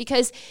matter,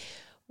 because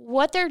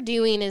what they're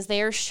doing is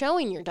they are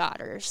showing your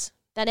daughters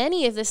that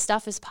any of this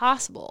stuff is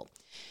possible.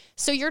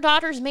 So your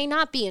daughters may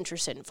not be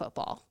interested in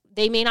football.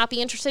 They may not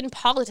be interested in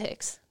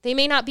politics. They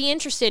may not be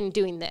interested in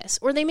doing this,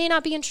 or they may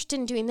not be interested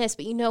in doing this,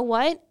 but you know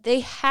what? They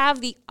have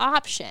the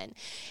option.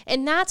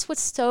 And that's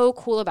what's so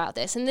cool about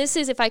this. And this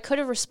is, if I could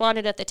have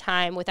responded at the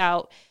time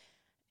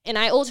and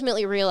I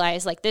ultimately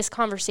realized like this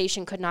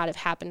conversation could not have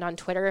happened on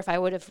Twitter if I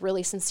would have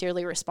really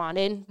sincerely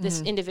responded. This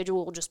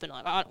individual would just been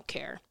like, I don't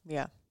care.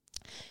 Yeah.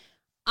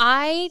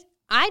 I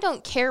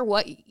don't care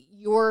what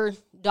your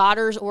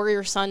daughters or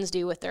your sons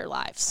do with their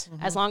lives,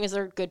 as long as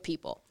they're good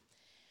people.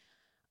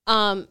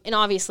 And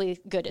obviously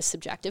good is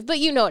subjective, but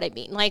you know what I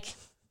mean? Like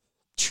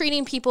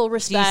treating people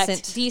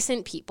respect,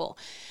 decent people.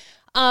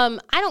 I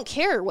don't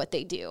care what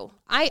they do.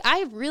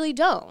 I really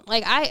don't.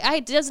 Like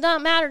it does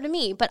not matter to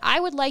me, but I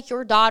would like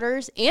your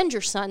daughters and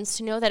your sons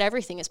to know that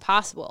everything is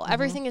possible.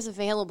 Everything is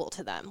available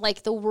to them.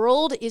 Like the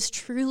world is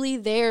truly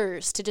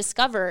theirs to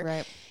discover.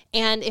 Right.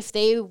 And if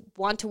they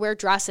want to wear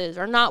dresses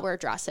or not wear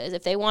dresses,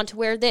 if they want to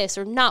wear this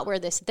or not wear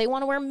this, if they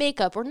want to wear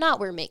makeup or not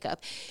wear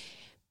makeup,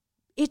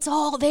 it's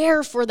all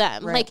there for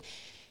them. Right.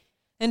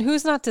 And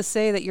who's not to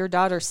say that your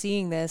daughter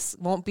seeing this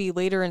won't be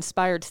later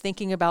inspired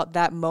thinking about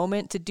that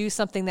moment to do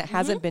something that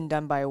hasn't been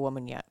done by a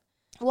woman yet.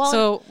 Well,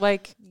 so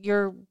like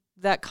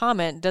that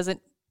comment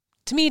doesn't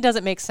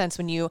make sense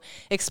when you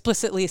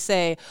explicitly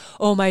say,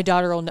 oh, my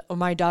daughter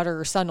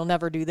or son will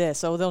never do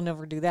this. Oh, they'll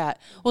never do that.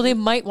 Well, they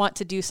might want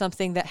to do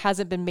something that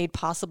hasn't been made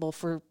possible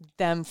for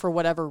them for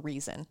whatever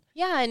reason.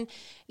 Yeah. And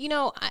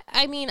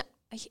I mean,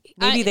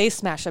 maybe they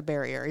smash a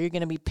barrier. Are you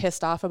going to be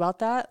pissed off about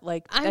that?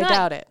 Like, I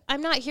doubt it.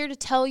 I'm not here to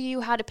tell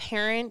you how to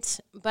parent,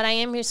 but I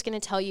am just going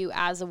to tell you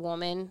as a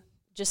woman,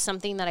 just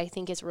something that I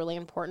think is really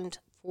important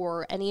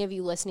for any of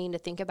you listening to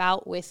think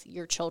about with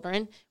your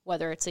children,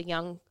 whether it's a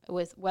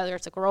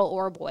girl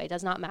or a boy, it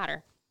does not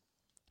matter.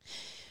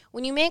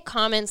 when you make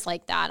comments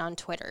like that on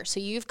Twitter, so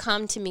you've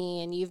come to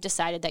me and you've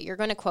decided that you're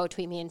going to quote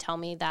tweet me and tell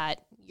me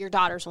that your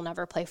daughters will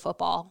never play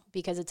football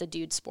because it's a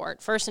dude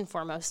sport. First and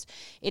foremost,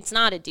 it's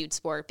not a dude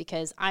sport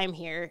because I'm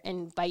here.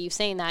 And by you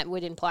saying that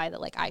would imply that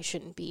like I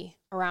shouldn't be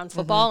around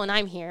football and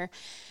I'm here.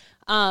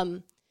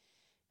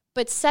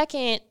 But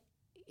second,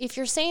 if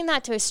you're saying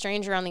that to a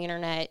stranger on the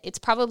internet, it's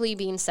probably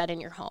being said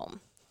in your home.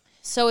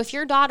 So if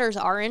your daughters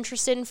are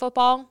interested in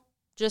football,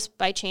 just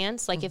by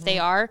chance, like if they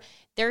are,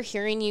 they're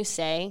hearing you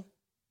say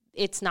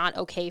it's not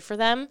okay for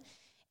them.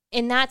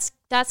 And that's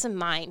a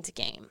mind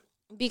game.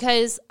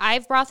 Because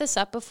I've brought this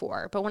up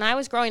before, but when I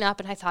was growing up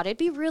and I thought it'd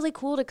be really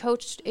cool to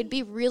coach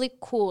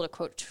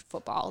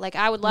football. Like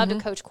I would love to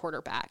coach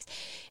quarterbacks.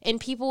 And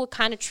people would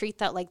kind of treat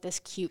that like this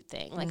cute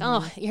thing. Like,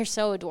 oh, you're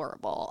so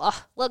adorable.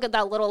 Oh, look at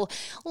the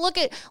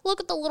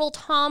little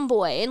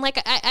tomboy. And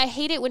like, I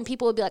hate it when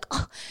people would be like,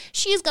 oh,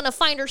 she's going to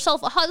find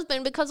herself a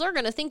husband because they're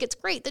going to think it's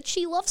great that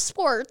she loves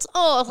sports.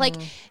 Oh, like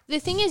the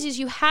thing is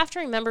you have to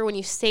remember when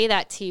you say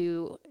that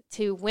to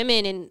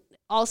women, and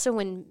also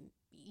when,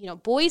 you know,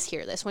 boys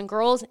hear this, when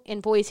girls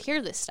and boys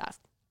hear this stuff,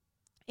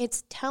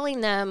 it's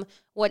telling them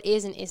what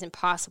is and isn't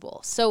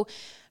possible. So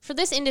for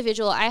this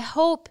individual,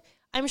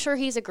 I'm sure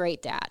he's a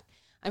great dad.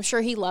 I'm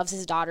sure he loves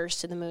his daughters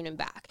to the moon and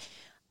back.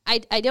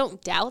 I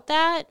don't doubt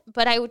that,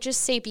 but I would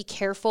just say be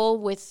careful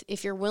with,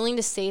 if you're willing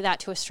to say that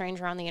to a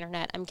stranger on the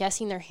internet, I'm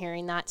guessing they're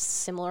hearing that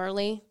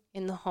similarly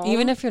in the home.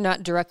 Even if you're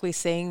not directly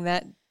saying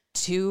that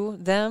to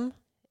them,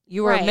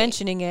 you are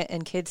mentioning it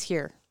and kids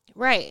hear.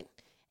 Right.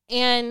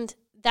 And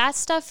that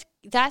stuff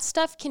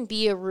can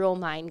be a real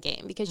mind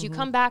game because you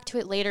come back to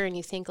it later and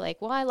you think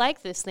like, well, I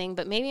like this thing,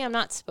 but maybe I'm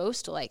not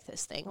supposed to like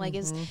this thing. Like,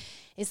 is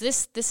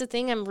this a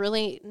thing I'm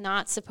really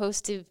not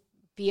supposed to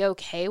be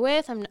okay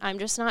with? I'm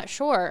just not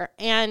sure.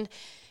 And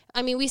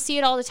I mean, we see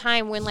it all the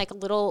time when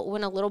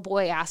a little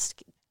boy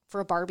asks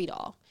for a Barbie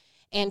doll.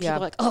 And people are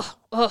like,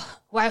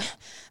 why?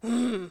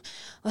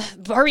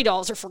 Barbie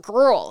dolls are for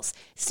girls.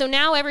 So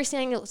now every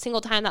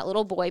single time that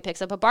little boy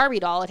picks up a Barbie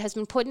doll, it has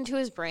been put into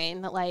his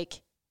brain that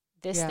like,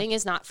 this thing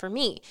is not for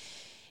me.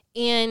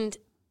 And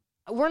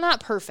we're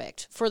not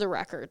perfect, for the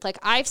record. Like,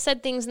 I've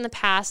said things in the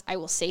past. I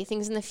will say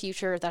things in the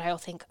future that I'll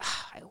think,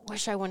 I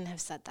wish I wouldn't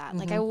have said that.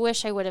 Like, I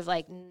wish I would have,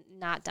 like,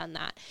 not done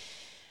that.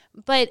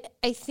 But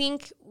I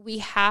think we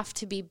have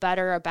to be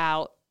better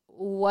about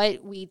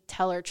what we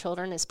tell our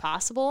children is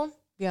possible.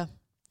 Yeah.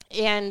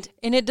 And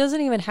it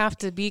doesn't even have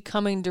to be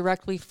coming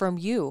directly from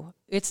you.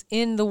 It's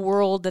in the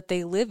world that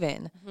they live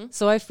in.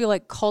 So I feel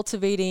like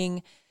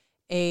cultivating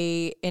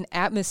an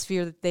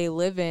atmosphere that they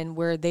live in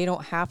where they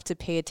don't have to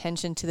pay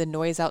attention to the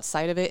noise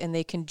outside of it and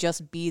they can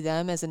just be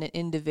them as an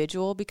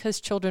individual,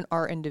 because children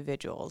are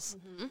individuals.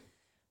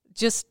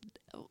 Just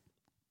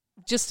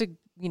to,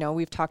 you know,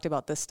 we've talked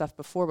about this stuff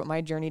before, but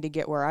my journey to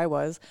get where I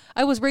was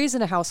raised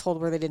in a household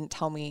where they didn't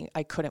tell me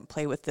I couldn't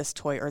play with this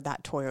toy or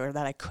that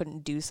I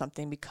couldn't do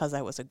something because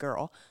I was a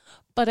girl.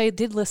 But I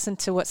did listen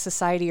to what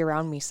society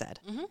around me said.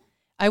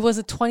 I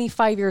was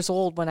 25 years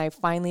old when I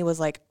finally was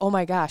like, oh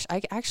my gosh, I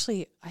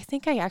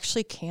think I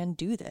actually can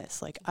do this.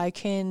 Like I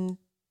can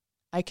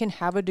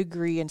have a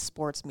degree in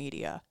sports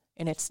media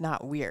and it's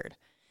not weird.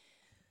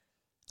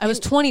 I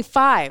was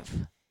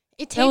 25.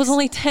 That was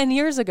only 10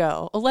 years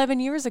ago, 11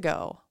 years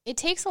ago. It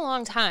takes a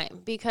long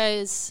time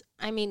because,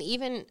 I mean,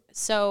 even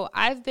so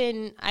I've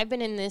been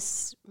in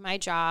this, my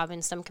job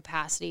in some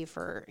capacity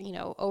for, you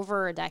know,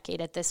 over a decade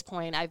at this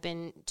point. I've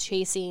been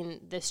chasing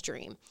this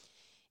dream.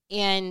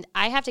 And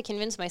I have to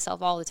convince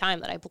myself all the time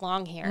that I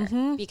belong here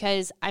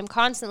because I'm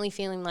constantly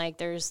feeling like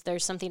there's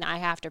something I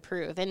have to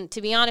prove. And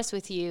to be honest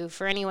with you,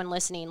 for anyone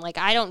listening, like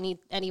I don't need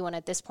anyone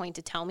at this point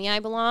to tell me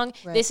I belong.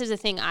 Right. This is a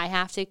thing I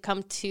have to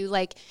come to.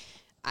 Like,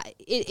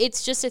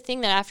 it's just a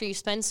thing that after you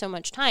spend so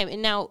much time,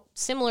 and now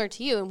similar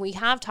to you, and we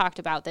have talked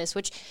about this,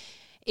 which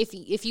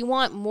if you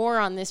want more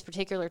on this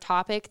particular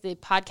topic, the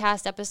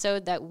podcast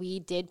episode that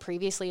we did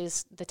previously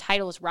the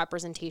title is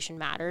Representation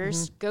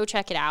Matters. Go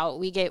check it out.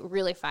 We get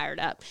really fired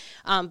up.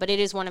 But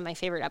it is one of my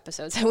favorite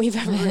episodes that we've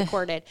ever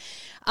recorded.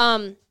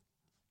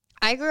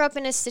 I grew up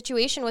in a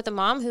situation with a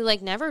mom who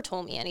like never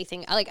told me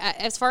anything. Like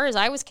as far as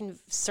I was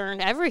concerned,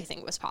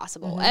 everything was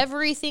possible.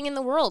 Everything in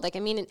the world. Like,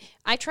 I mean,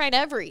 I tried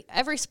every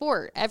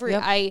sport.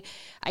 I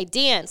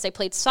danced. I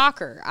played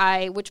soccer.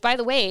 Which by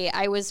the way,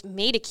 I was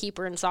made a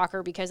keeper in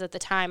soccer because at the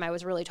time I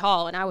was really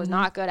tall and I was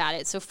not good at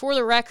it. So for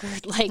the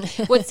record, like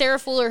what Sarah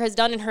Fuller has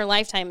done in her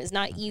lifetime is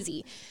not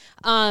easy.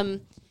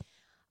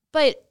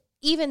 But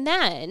even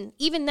then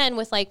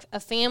with like a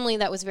family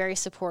that was very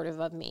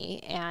supportive of me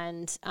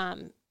and,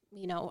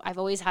 you know, I've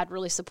always had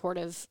really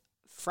supportive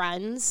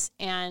friends,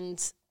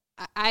 and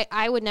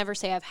I would never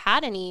say I've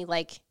had any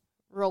like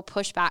real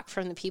pushback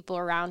from the people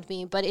around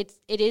me, but it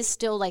is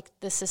still like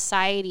the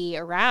society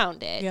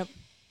around it. Yep.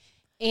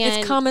 And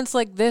it's comments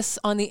like this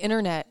on the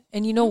internet.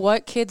 And you know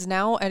what? Kids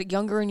now at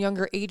younger and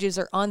younger ages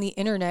are on the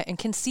internet and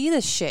can see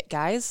this shit,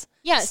 guys.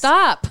 Yes.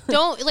 Stop.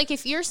 Don't, like,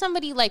 if you're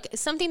somebody, like,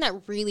 something that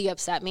really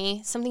upset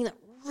me,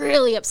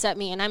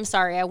 and I'm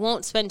sorry, I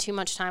won't spend too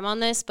much time on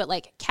this, but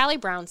like Callie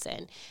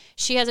Brownson,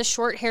 she has a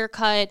short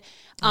haircut.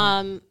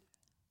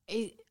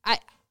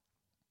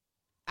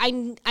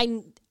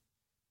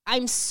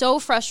 I'm so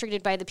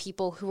frustrated by the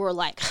people who are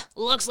like,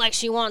 looks like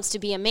she wants to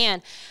be a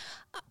man.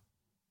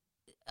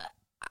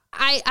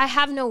 I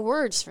have no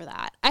words for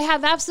that. I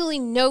have absolutely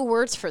no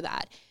words for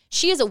that.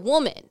 She is a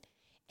woman.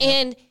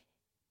 And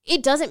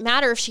it doesn't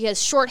matter if she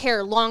has short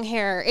hair, long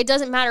hair. It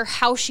doesn't matter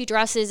how she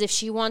dresses, if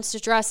she wants to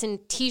dress in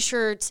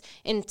T-shirts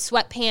and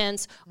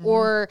sweatpants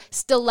or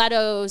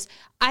stilettos.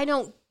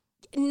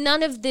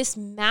 None of this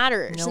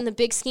matters in the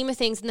big scheme of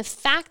things. And the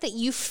fact that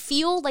you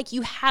feel like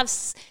you have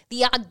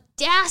the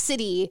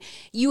audacity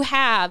you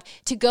have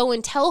to go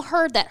and tell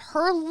her that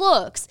her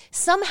looks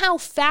somehow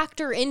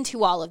factor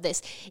into all of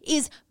this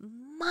is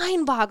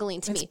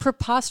mind-boggling to me. It's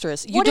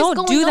preposterous. You What is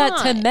don't do going that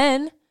to on?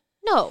 men.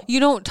 No. You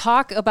don't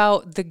talk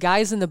about the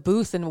guys in the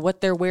booth and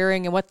what they're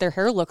wearing and what their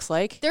hair looks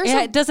like.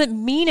 It doesn't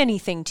mean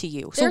anything to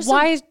you. So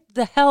why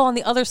the hell on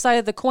the other side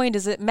of the coin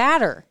does it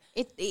matter?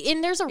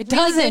 And there's a really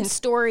good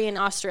story in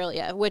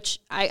Australia, which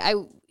I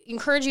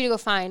encourage you to go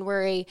find,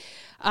 where a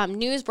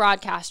news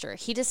broadcaster,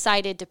 he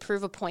decided to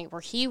prove a point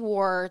where he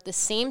wore the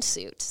same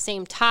suit,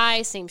 same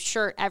tie, same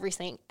shirt,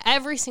 everything,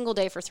 every single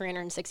day for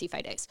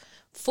 365 days,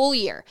 full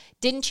year.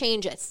 Didn't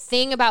change a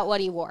thing about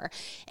what he wore.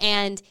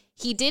 And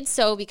he did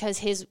so because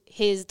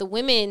the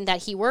women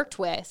that he worked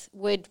with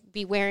would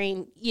be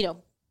wearing,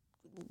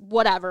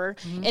 whatever,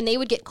 and they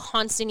would get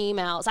constant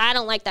emails. I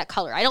don't like that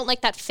color. I don't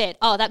like that fit.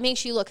 Oh, that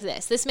makes you look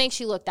this. This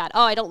makes you look that.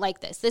 Oh, I don't like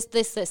this.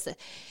 This.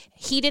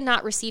 He did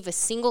not receive a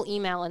single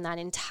email in that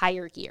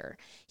entire year.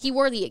 He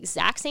wore the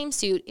exact same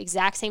suit,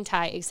 exact same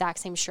tie, exact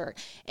same shirt.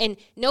 And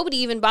nobody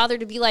even bothered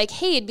to be like,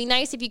 hey, it'd be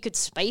nice if you could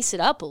spice it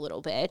up a little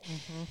bit.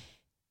 Mm-hmm.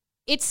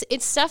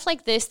 It's stuff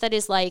like this that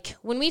is like,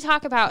 when we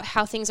talk about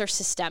how things are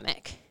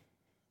systemic,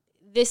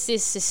 this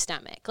is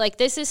systemic. Like,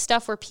 this is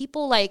stuff where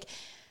people like,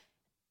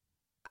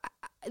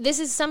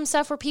 this is some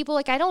stuff where people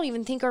like, I don't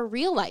even think are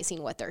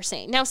realizing what they're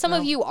saying. Now, some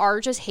of you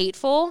are just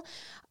hateful.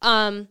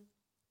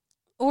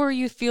 Or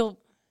you feel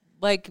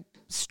like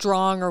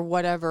strong or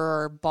whatever,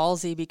 or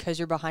ballsy because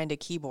you're behind a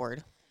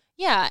keyboard.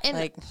 Yeah.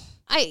 And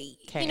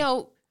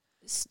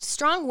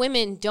strong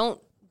women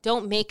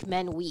don't make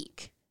men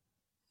weak.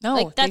 No,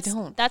 like, they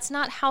don't. That's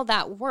not how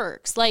that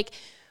works. Like,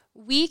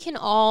 we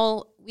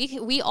all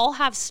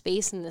have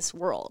space in this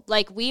world.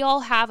 Like, we all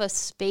have a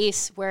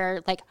space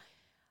where, like,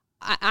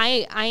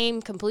 I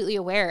am completely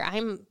aware.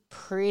 I'm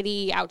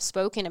pretty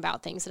outspoken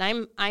about things,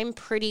 and I'm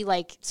pretty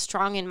like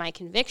strong in my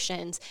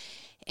convictions.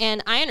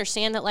 And I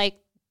understand that, like,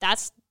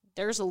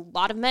 there's a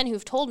lot of men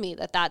who've told me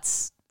that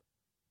that's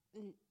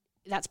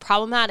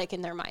problematic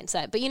in their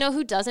mindset. But you know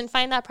who doesn't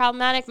find that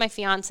problematic? My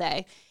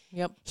fiance.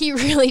 Yep. He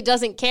really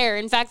doesn't care.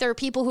 In fact, there are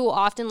people who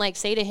often like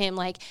say to him,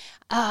 like,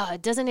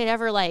 doesn't it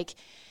ever, like,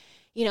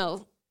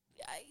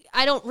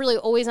 I don't really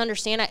always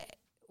understand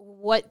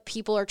what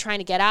people are trying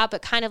to get at,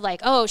 but kind of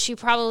like, oh, she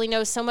probably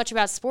knows so much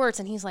about sports.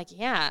 And he's like,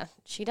 yeah,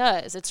 she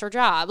does. It's her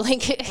job.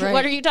 Like, right.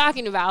 What are you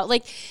talking about?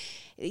 Like,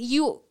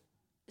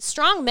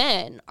 strong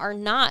men are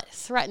not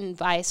threatened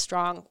by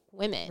strong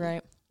women.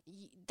 Right.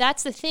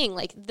 That's the thing.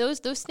 Like, those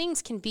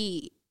things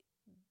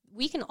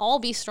we can all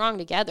be strong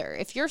together.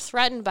 If you're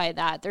threatened by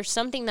that, there's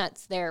something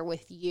that's there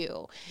with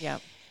you. Yeah.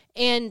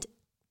 And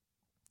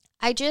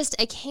I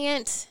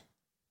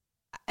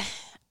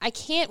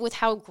can't with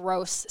how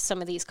gross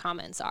some of these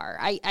comments are.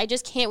 I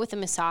just can't with the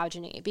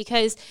misogyny,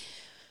 because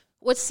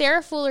what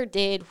Sarah Fuller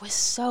did was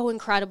so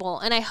incredible.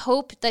 And I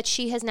hope that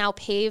she has now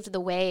paved the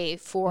way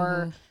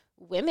for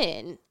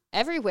women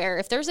everywhere.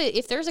 If there's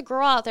a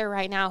girl out there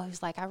right now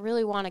who's like, I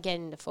really want to get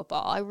into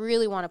football, I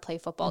really want to play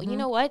football. You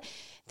know what?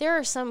 There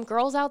are some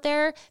girls out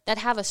there that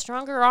have a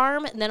stronger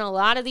arm than a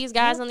lot of these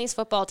guys on these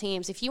football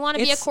teams. If you want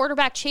to be a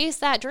quarterback, chase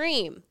that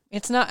dream.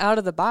 It's not out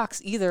of the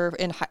box either,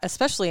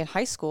 especially in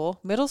high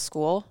school, middle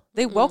school.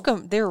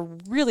 They're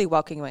really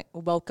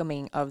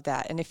welcoming of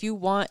that. And if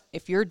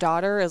your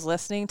daughter is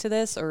listening to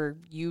this, or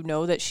you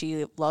know that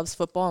she loves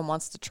football and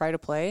wants to try to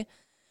play,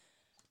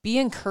 be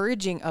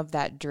encouraging of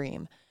that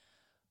dream.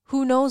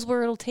 Who knows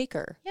where it'll take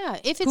her? Yeah,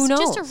 if it's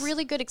just a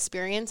really good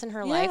experience in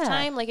her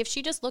lifetime, like if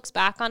she just looks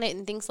back on it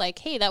and thinks like,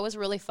 hey, that was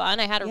really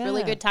fun. I had a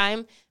really good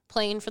time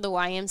playing for the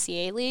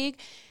YMCA league.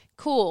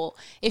 Cool.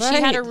 If she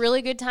had a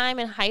really good time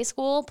in high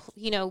school,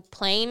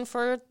 playing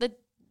for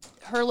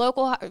your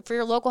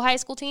local high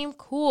school team,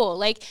 cool.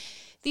 Like,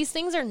 these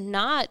things are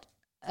not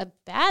a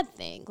bad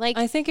thing. Like,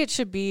 I think it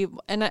should be,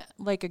 and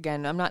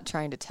again, I'm not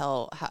trying to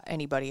tell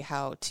anybody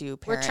how to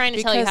parent. We're trying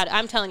to tell you how to,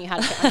 I'm telling you how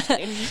to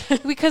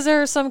parent. Because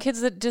there are some kids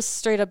that just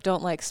straight up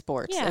don't like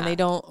sports, and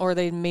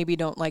they maybe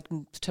don't like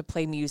to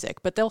play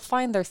music, but they'll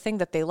find their thing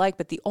that they like.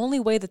 But the only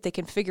way that they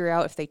can figure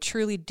out if they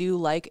truly do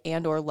like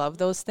and or love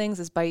those things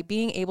is by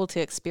being able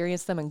to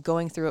experience them and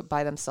going through it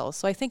by themselves.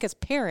 So I think as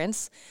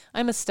parents,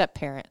 I'm a step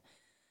parent.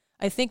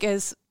 I think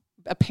as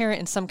a parent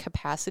in some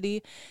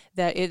capacity,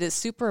 that it is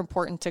super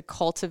important to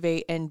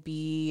cultivate and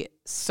be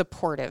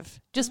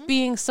supportive. Just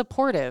being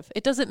supportive.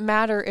 It doesn't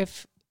matter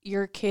if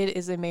your kid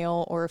is a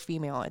male or a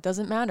female. It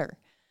doesn't matter.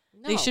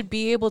 They should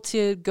be able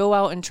to go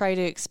out and try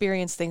to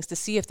experience things to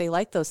see if they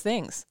like those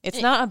things.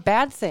 It's not a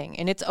bad thing,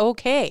 and it's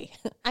okay.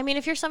 I mean,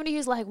 if you're somebody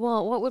who's like,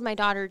 well, what would my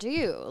daughter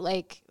do,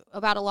 like,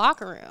 about a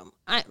locker room?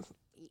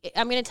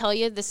 I'm going to tell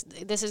you, this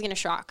is going to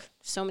shock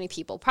so many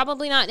people.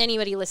 Probably not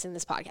anybody listening to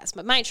this podcast,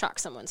 but might shock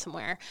someone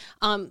somewhere.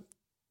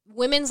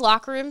 Women's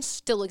locker rooms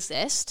still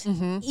exist.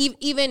 Mm-hmm.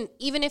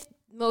 Even if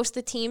most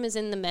of the team is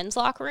in the men's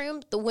locker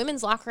room, the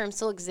women's locker room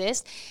still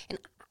exists. And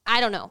I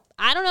don't know.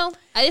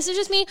 This is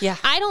just me. Yeah.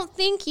 I don't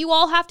think you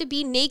all have to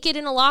be naked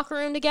in a locker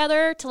room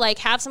together to like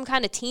have some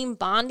kind of team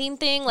bonding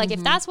thing. Like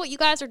if that's what you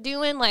guys are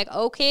doing, like,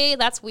 okay,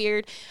 that's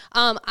weird.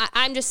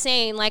 I'm just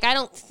saying, like, I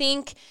don't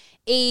think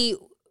a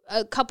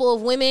couple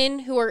of women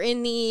who are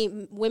in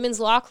the women's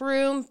locker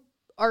room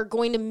are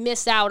going to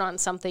miss out on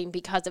something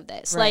because of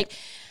this. Right. Like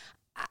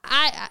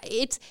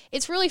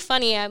it's really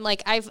funny. I'm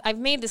like, I've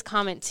made this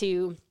comment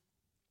to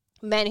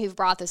men who've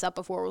brought this up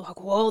before. We're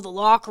like, whoa, the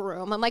locker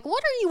room. I'm like,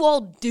 what are you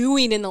all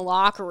doing in the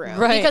locker room?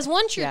 Right. Because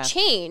once you're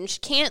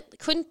changed,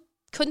 couldn't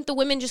the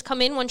women just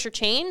come in once you're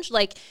changed?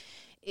 Like,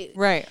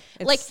 right.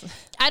 Like,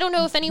 I don't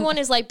know if anyone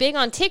is like big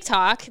on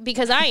TikTok,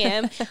 because I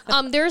am.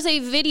 There's a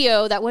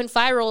video that went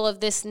viral of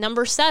this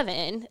number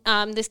 7,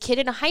 this kid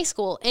in a high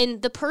school,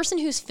 and the person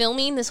who's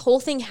filming this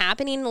whole thing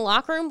happening in the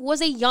locker room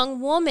was a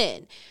young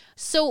woman.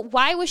 So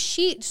why was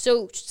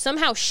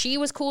somehow she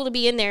was cool to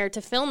be in there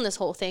to film this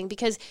whole thing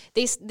because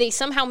they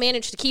somehow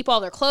managed to keep all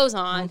their clothes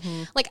on.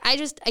 Mm-hmm. Like,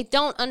 I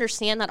don't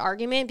understand that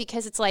argument,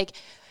 because it's like,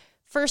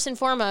 first and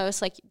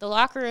foremost, like, the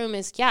locker room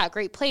is, a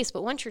great place,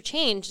 but once you're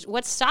changed,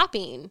 what's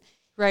stopping?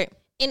 Right.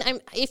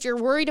 And if you're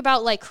worried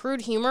about like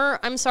crude humor,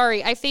 I'm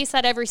sorry, I face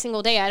that every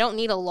single day. I don't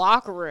need a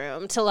locker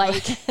room to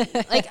like,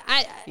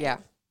 Yeah.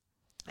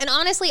 And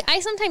honestly,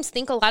 I sometimes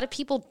think a lot of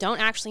people don't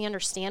actually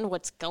understand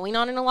what's going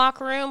on in a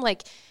locker room.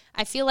 Like,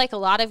 I feel like a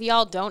lot of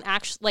y'all don't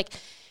actually, like,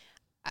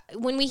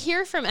 when we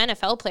hear from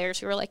NFL players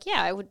who are like,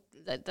 I would,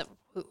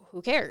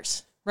 who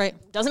cares? Right.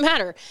 Doesn't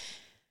matter.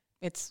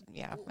 It's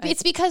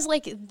because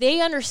like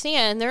they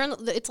understand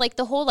it's like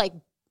the whole, like,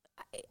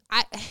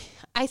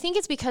 I think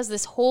it's because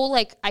this whole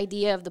like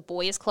idea of the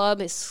boys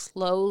club is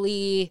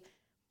slowly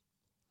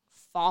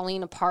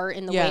falling apart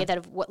in the way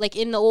that like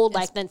in the old,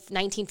 like the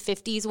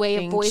 1950s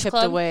way of boys chipped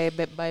club away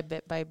bit by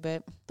bit by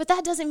bit. But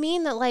that doesn't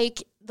mean that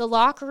like the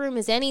locker room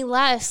is any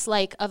less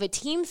like of a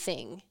team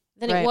thing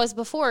than it was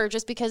before,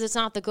 just because it's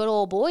not the good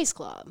old boys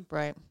club.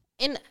 Right.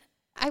 And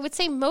I would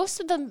say most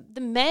of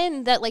the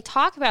men that like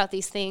talk about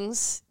these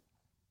things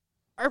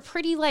are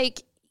pretty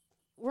like,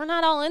 we're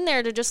not all in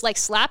there to just like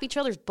slap each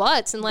other's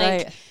butts and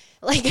like,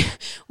 like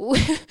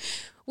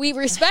we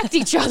respect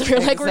each other.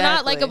 Like we're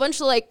not like a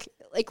bunch of like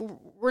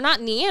we're not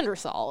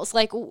Neanderthals.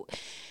 Like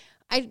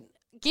I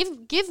give,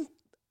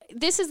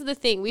 this is the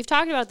thing. We've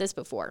talked about this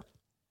before.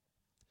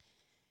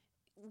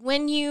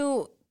 When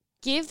you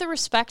give the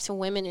respect to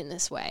women in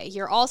this way,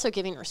 you're also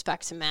giving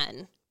respect to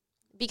men,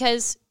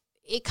 because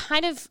it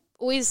kind of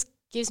always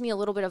gives me a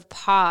little bit of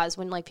pause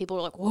when like people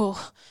are like, whoa,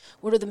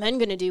 what are the men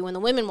going to do when the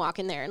women walk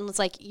in there? And it's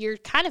like, you're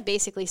kind of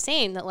basically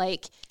saying that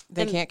like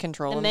they can't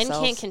control themselves.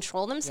 Men can't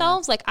control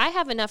themselves. Yeah. Like I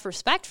have enough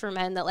respect for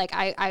men that like,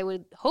 I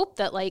would hope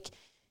that like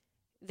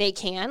they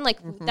can, like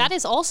that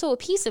is also a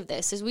piece of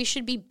this, is we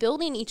should be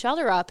building each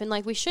other up. And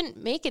like, we shouldn't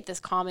make it this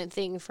common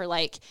thing for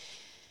like,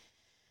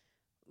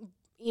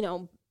 you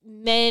know,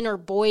 men or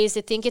boys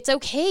to think it's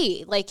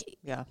okay. Like,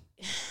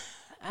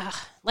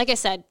 like I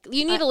said,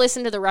 you need to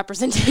listen to the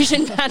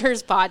Representation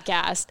Matters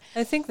podcast.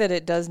 I think that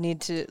it does need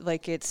to,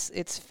 like,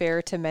 it's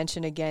fair to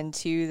mention again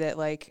too, that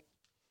like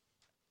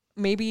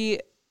maybe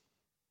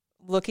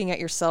looking at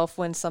yourself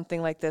when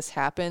something like this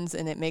happens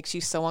and it makes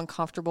you so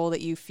uncomfortable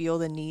that you feel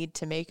the need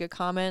to make a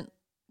comment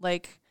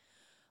like,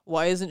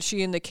 why isn't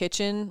she in the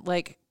kitchen?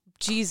 Like,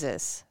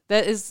 Jesus,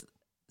 that is,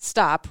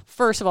 stop.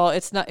 First of all,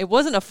 it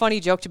wasn't a funny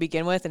joke to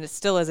begin with, and it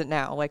still isn't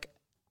now. Like,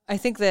 I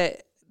think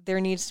that there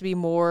needs to be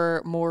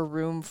more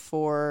room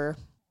for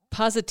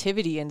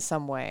positivity in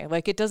some way.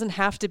 Like, it doesn't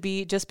have to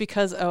be just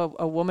because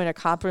a woman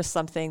accomplished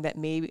something that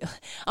maybe,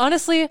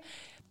 honestly,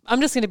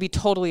 I'm just going to be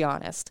totally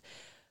honest.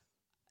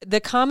 The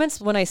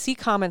comments, when I see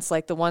comments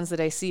like the ones that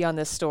I see on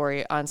this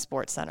story on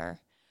SportsCenter,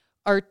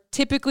 are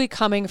typically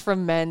coming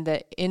from men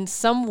that in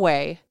some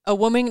way a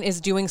woman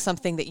is doing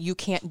something that you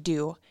can't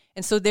do.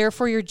 And so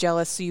therefore you're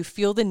jealous. So you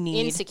feel the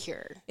need.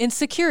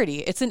 Insecurity.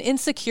 It's an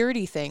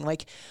insecurity thing.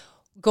 Like,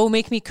 go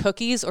make me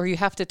cookies, or you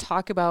have to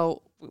talk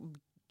about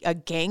a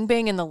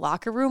gangbang in the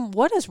locker room.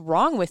 What is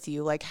wrong with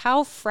you? Like,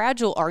 how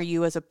fragile are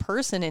you as a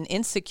person and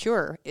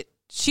insecure?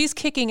 She's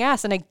kicking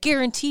ass, and I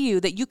guarantee you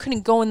that you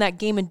couldn't go in that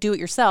game and do it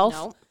yourself.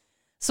 No.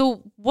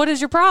 So what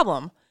is your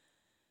problem?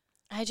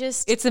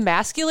 It's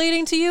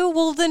emasculating to you?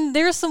 Well, then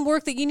there's some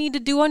work that you need to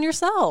do on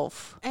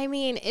yourself. I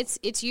mean,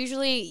 it's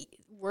usually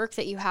work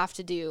that you have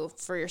to do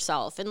for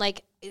yourself. And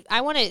like,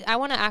 I want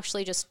to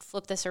actually just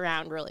flip this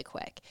around really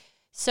quick.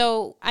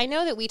 So I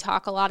know that we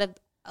talk a lot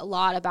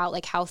about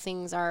like how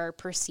things are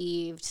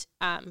perceived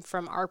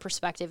from our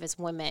perspective as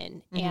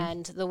women,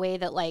 and the way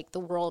that like the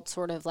world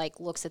sort of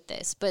like looks at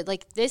this. But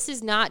like, this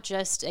is not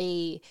just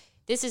a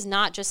this is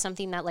not just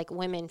something that like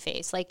women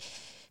face. Like,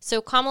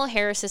 so Kamala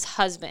Harris's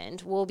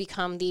husband will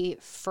become the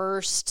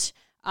first,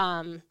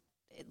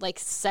 like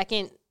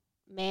second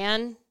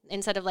man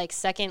instead of like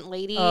second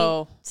lady,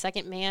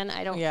 second man.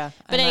 I don't. Yeah.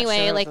 But I'm anyway,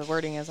 not sure like what the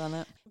wording is on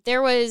that.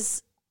 There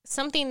was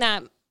something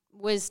that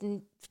was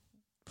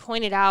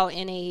pointed out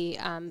in a,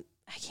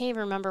 I can't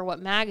even remember what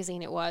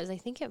magazine it was. I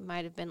think it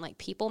might have been like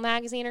People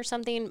magazine or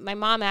something. My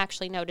mom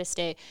actually noticed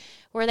it,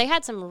 where they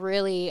had some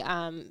really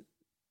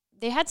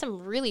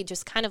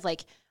just kind of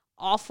like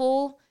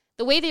awful,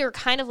 the way they were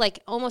kind of like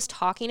almost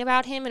talking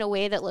about him in a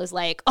way that was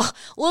like, oh,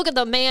 look at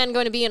the man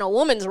going to be in a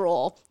woman's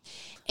role.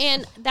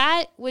 And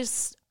that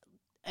was,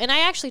 and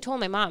I actually told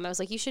my mom, I was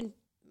like, you should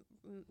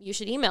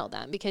email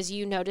them because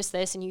you noticed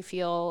this and you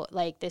feel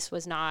like this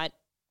was not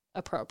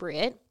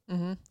appropriate.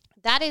 Mm-hmm.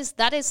 That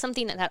is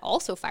something that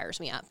also fires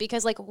me up,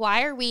 because like,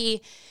 why are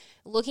we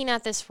looking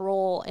at this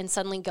role and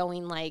suddenly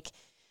going like,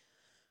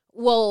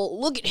 well,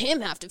 look at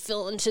him have to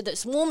fill into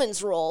this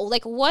woman's role.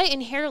 Like, what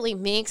inherently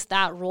makes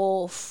that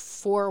role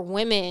for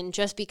women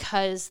just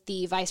because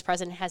the vice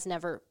president has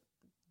never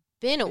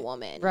been a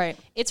woman? Right.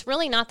 It's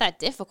really not that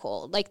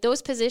difficult. Like,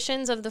 those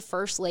positions of the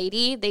first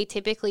lady, they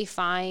typically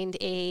find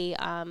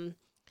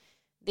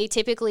they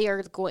typically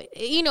are going,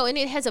 and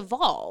it has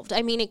evolved.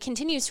 I mean, it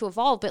continues to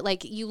evolve, but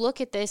like, you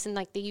look at this and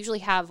like, they usually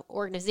have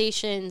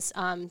organizations,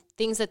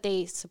 things that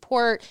they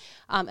support,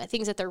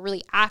 things that they're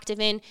really active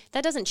in.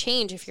 That doesn't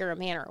change if you're a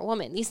man or a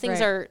woman. These things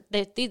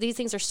these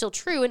things are still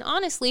true. And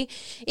honestly,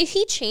 if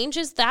he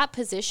changes that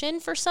position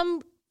for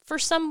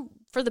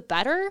the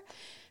better,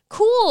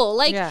 cool.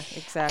 Like, yeah,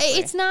 exactly.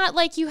 It's not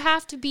like you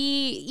have to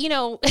be,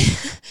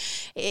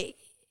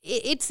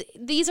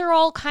 these are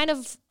all kind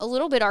of a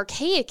little bit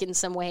archaic in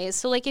some ways.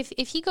 So like,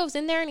 if he goes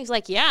in there and he's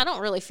like, yeah, I don't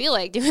really feel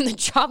like doing the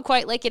job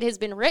quite like it has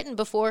been written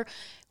before,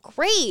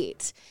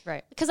 great.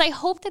 Right. Because I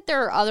hope that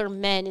there are other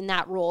men in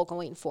that role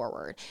going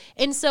forward.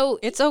 And so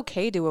it's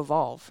okay to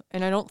evolve.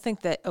 And I don't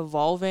think that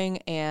evolving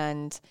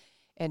and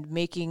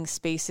making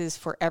spaces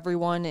for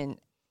everyone in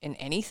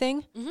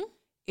anything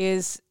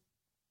is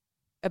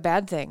a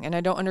bad thing. And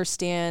I don't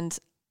understand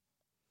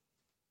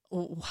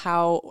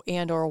how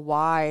and or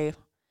why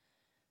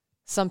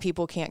some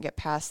people can't get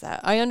past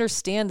that. I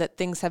understand that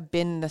things have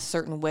been in a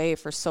certain way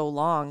for so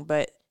long,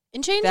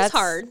 and change is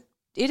hard.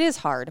 It is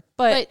hard,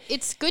 but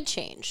it's good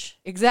change.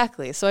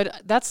 Exactly. So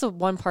that's the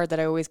one part that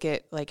I always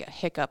get like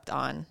hiccuped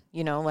on.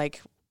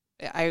 Like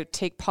I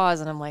take pause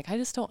and I'm like, I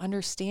just don't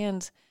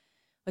understand.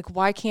 Like,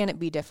 why can't it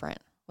be different?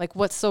 Like,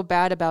 what's so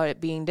bad about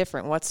it being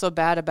different? What's so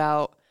bad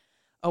about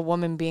a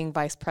woman being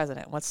vice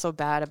president? What's so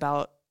bad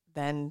about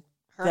then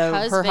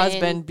her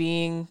husband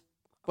being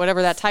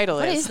whatever that title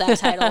is? What is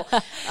that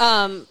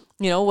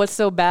title? What's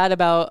so bad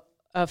about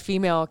a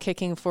female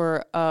kicking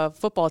for a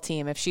football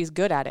team if she's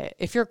good at it?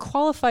 If you're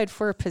qualified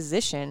for a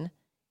position,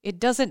 it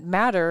doesn't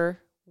matter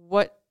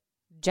what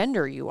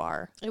gender you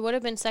are. It would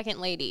have been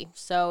second lady,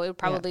 so it would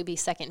probably be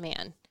second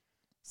man.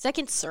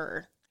 Second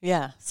sir.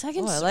 Yeah.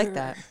 Second sir. I like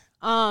that.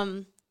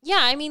 Yeah,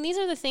 I mean, these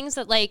are the things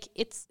that like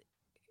it's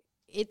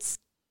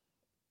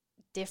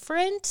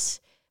different,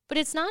 but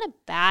it's not a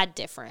bad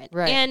different.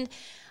 Right. And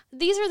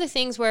these are the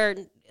things where,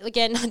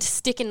 again, not to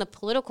stick in the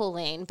political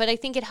lane, but I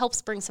think it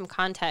helps bring some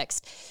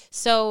context.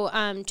 So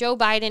Joe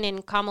Biden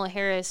and Kamala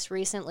Harris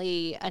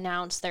recently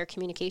announced their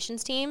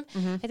communications team.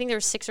 Mm-hmm. I think there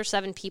were 6 or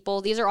 7 people.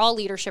 These are all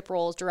leadership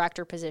roles,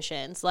 director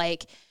positions.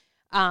 Like,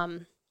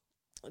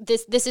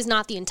 this is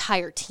not the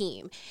entire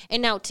team.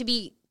 And now, to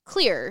be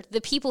clear,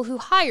 the people who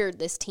hired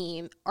this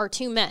team are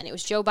 2 men. It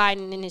was Joe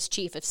Biden and his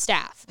chief of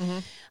staff,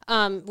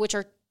 which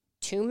are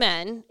 2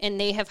 men, and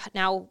they have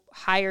now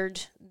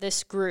hired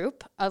this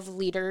group of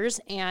leaders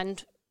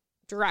and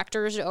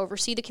directors to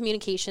oversee the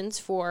communications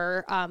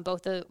for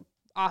both the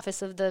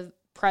office of the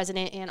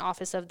president and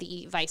office of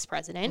the vice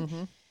president.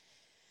 Mm-hmm.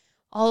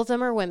 All of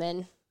them are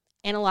women,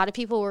 and a lot of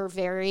people were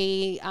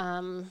very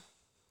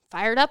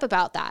fired up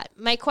about that.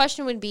 My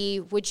question would be,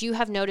 would you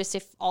have noticed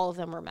if all of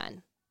them were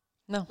men?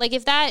 No. Like,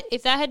 if that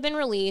had been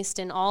released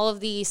and all of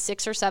the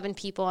 6 or 7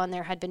 people on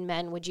there had been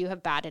men, would you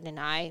have batted an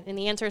eye? And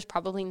the answer is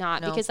probably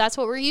not, because that's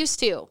what we're used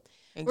to.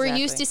 Exactly. We're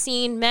used to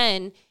seeing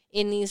men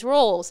in these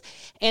roles.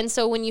 And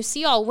so when you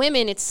see all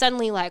women, it's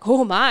suddenly like,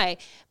 oh my.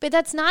 But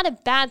that's not a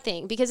bad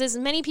thing, because as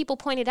many people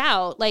pointed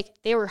out, like,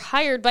 they were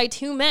hired by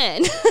 2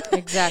 men.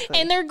 Exactly.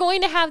 And they're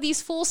going to have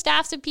these full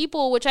staffs of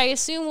people, which I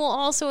assume will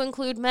also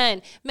include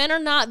men. Men are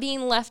not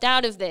being left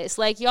out of this.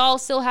 Like, y'all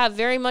still have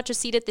very much a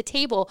seat at the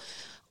table.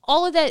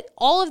 All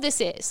of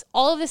this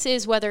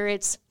is whether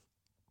it's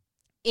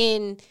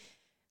in,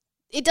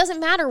 it doesn't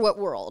matter what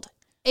world.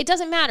 It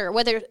doesn't matter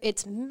whether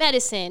it's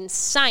medicine,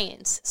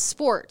 science,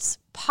 sports,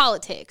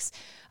 politics.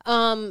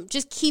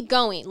 Just keep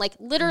going. Like,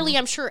 literally,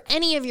 I'm sure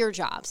any of your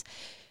jobs,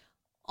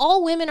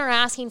 all women are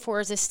asking for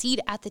is a seat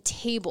at the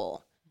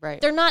table. Right.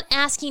 They're not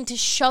asking to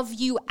shove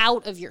you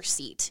out of your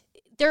seat.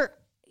 They're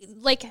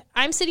like,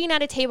 I'm sitting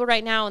at a table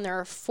right now and there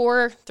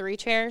are 3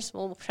 chairs.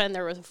 We'll pretend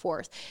there was a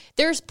 4th.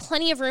 There's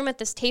plenty of room at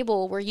this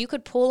table where you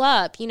could pull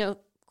up,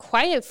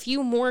 quite a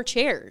few more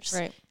chairs.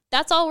 Right.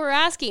 That's all we're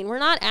asking. We're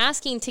not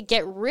asking to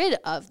get rid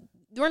of.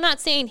 We're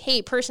not saying,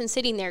 hey, person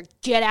sitting there,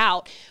 get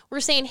out. We're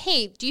saying,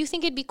 hey, do you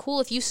think it'd be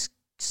cool if you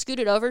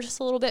scooted over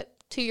just a little bit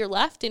to your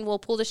left and we'll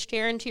pull the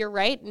chair into your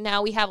right? And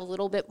now we have a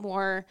little bit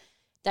more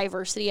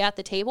diversity at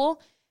the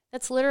table.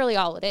 That's literally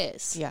all it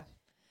is. Yeah.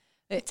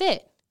 That's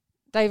it.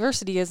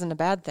 Diversity isn't a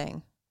bad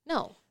thing.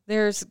 No.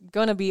 There's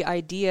going to be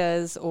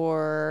ideas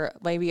or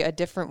maybe a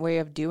different way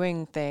of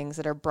doing things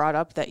that are brought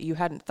up that you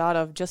hadn't thought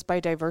of just by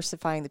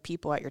diversifying the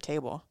people at your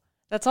table.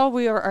 That's all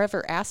we are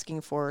ever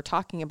asking for or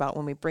talking about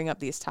when we bring up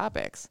these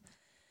topics.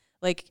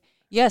 Like,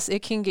 yes,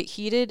 it can get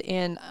heated,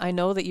 and I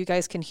know that you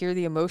guys can hear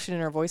the emotion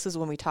in our voices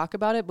when we talk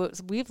about it,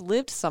 but we've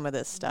lived some of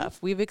this stuff.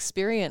 We've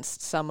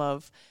experienced some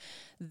of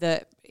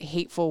the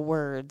hateful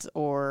words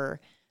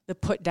or the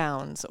put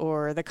downs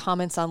or the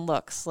comments on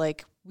looks.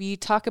 Like, we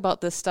talk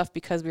about this stuff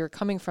because we were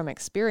coming from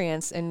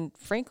experience, and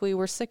frankly,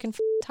 we're sick and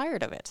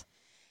tired of it.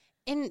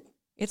 And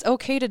it's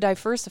okay to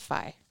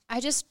diversify.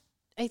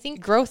 I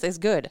think growth is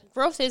good.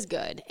 Growth is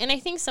good. And I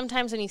think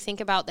sometimes when you think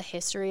about the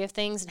history of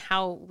things and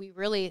how we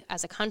really,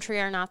 as a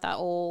country, are not that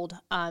old,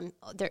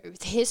 the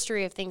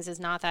history of things is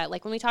not that,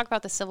 like when we talk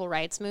about the civil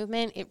rights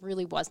movement, it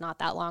really was not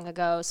that long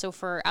ago. So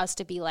for us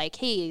to be like,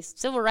 hey,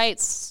 civil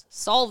rights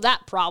solve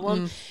that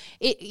problem,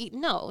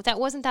 no, that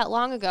wasn't that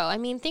long ago. I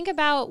mean, think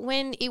about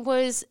when it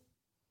was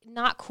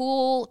not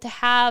cool to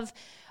have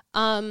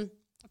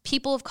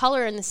people of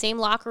color in the same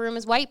locker room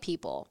as white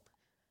people.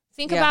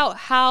 Think about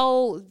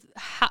how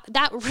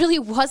that really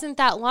wasn't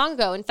that long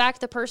ago. In fact,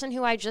 the person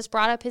who I just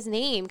brought up his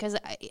name, because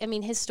I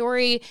mean, his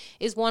story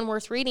is one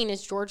worth reading,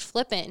 is George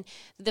Flippin,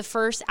 the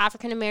first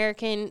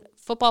African-American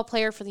football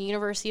player for the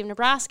University of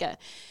Nebraska.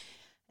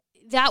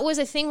 That was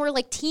a thing where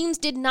like teams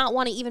did not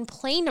want to even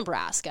play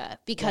Nebraska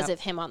because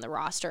of him on the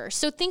roster.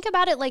 So think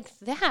about it like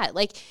that.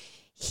 Like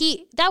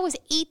that was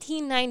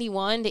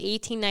 1891 to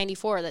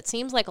 1894. That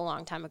seems like a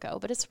long time ago,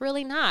 but it's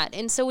really not.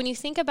 And so when you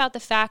think about the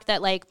fact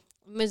that like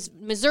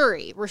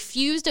Missouri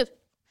refused to,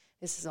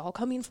 this is all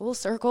coming full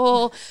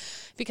circle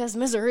because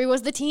Missouri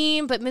was the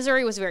team, but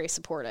Missouri was very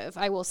supportive,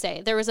 I will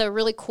say. There was a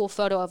really cool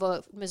photo of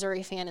a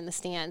Missouri fan in the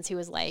stands who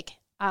was like,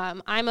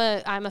 I'm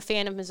a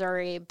fan of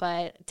Missouri,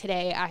 but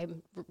today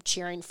I'm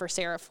cheering for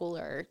Sarah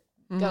Fuller.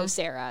 Go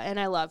Sarah. And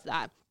I love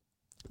that.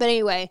 But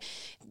anyway,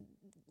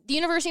 the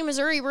University of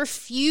Missouri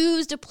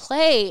refused to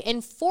play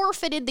and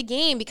forfeited the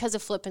game because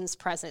of Flippin's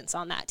presence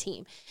on that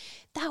team.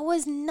 That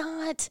was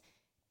not...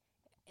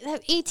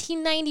 That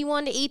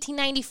 1891 to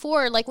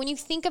 1894, like when you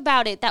think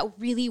about it, that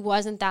really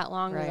wasn't that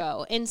long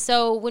ago. And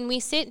so when we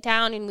sit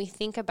down and we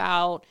think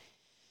about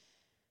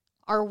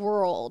our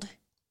world,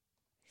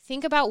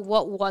 think about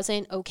what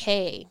wasn't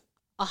okay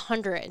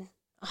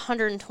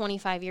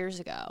 125 years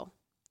ago.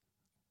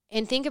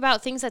 And think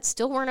about things that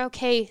still weren't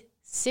okay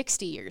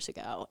 60 years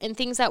ago. And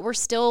things that were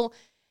still,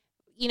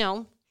 you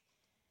know,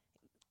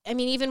 I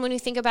mean, even when you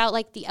think about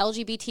like the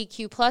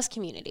LGBTQ plus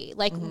community,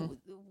 like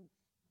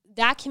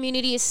that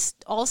community is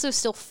also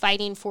still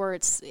fighting for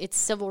its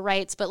civil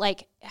rights, but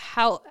like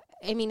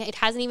it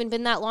hasn't even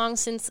been that long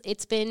since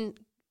it's been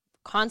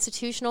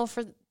constitutional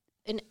for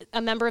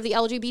a member of the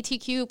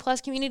LGBTQ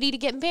plus community to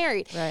get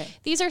married. Right.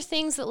 These are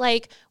things that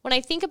like, when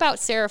I think about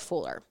Sarah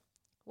Fuller,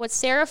 what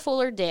Sarah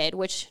Fuller did,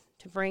 which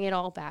to bring it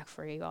all back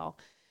for you all,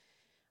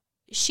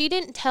 she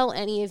didn't tell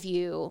any of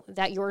you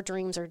that your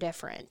dreams are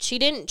different. She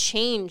didn't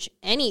change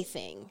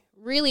anything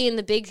really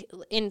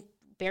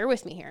bear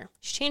with me here.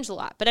 She changed a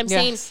lot, but I'm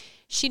saying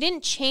she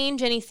didn't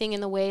change anything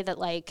in the way that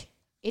like,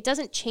 it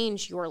doesn't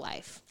change your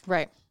life.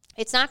 Right.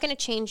 It's not going to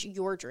change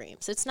your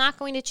dreams. It's not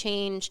going to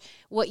change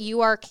what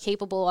you are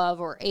capable of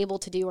or able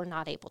to do or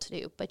not able to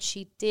do. But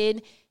she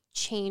did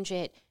change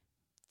it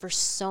for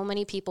so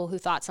many people who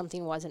thought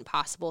something wasn't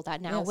possible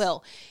that now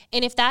will.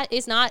 And if that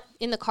is not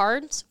in the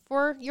cards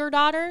for your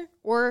daughter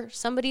or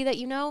somebody that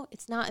you know,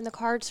 it's not in the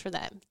cards for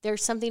them.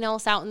 There's something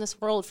else out in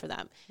this world for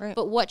them. Right.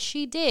 But what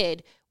she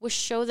did was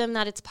show them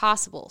that it's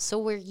possible. So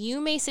where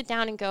you may sit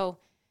down and go,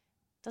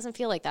 doesn't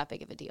feel like that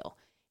big of a deal.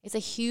 It's a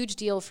huge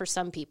deal for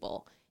some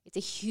people. It's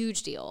a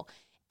huge deal.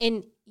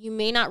 And you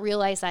may not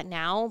realize that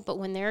now, but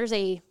when there's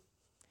a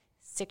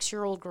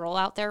 6-year-old girl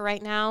out there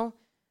right now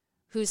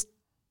who's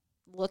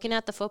looking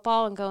at the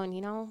football and going,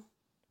 you know,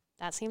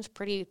 that seems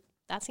pretty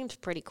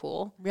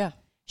cool. Yeah.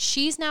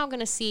 She's now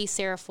going to see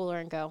Sarah Fuller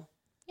and go,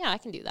 yeah, I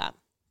can do that.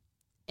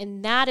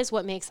 And that is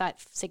what makes that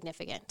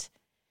significant.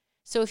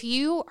 So if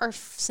you are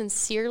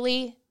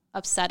sincerely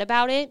upset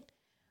about it,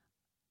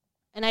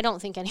 and I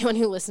don't think anyone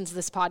who listens to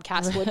this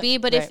podcast would be,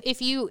 but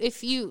if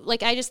you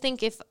like, I just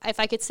think if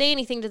I could say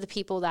anything to the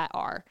people that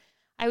are,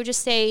 I would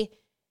just say,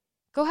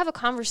 go have a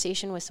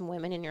conversation with some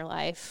women in your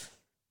life.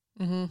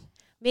 Mm-hmm.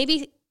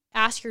 Maybe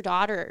ask your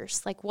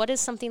daughters, like, what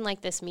does something like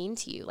this mean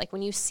to you? Like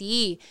when you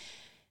see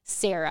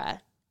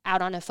Sarah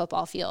out on a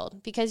football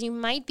field, because you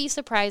might be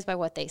surprised by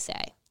what they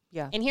say.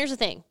 Yeah. And here's the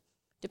thing,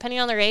 depending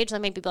on their age, they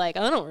might be like,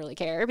 I don't really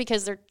care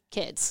because they're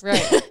kids.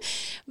 Right.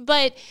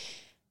 But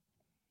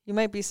you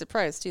might be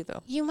surprised too,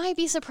 though. You might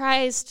be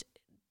surprised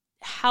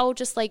how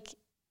just like,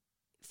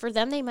 for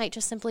them, they might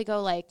just simply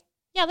go like,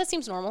 yeah, that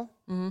seems normal.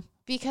 Mm-hmm.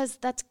 Because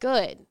that's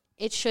good.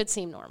 It should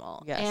seem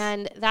normal. Yes.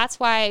 And that's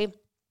why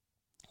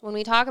when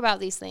we talk about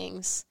these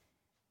things,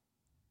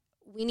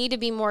 we need to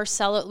be more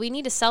we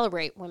need to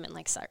celebrate women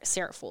like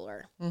Sarah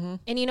Fuller. Mm-hmm.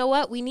 And you know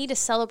what? We need to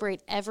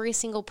celebrate every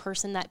single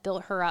person that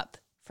built her up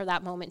for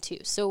that moment too.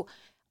 So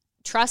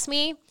trust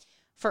me,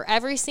 for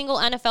every single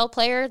NFL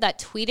player that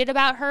tweeted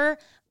about her,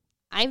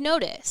 I've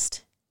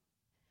noticed.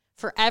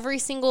 For every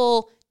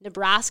single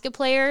Nebraska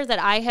player that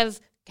I have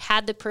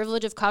had the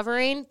privilege of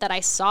covering that I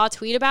saw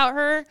tweet about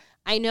her,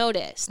 I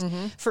noticed.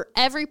 Mm-hmm. For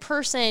every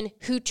person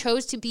who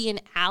chose to be an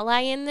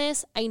ally in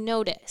this, I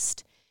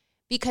noticed.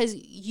 Because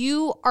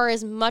you are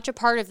as much a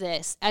part of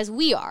this as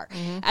we are.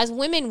 Mm-hmm. As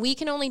women, we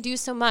can only do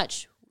so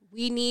much.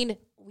 We need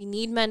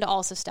men to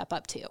also step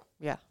up too.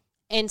 Yeah.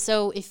 And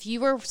so if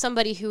you were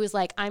somebody who is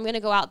like, I'm going to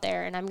go out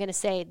there and I'm going to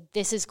say,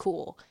 this is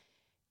cool,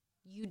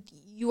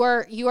 you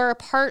are a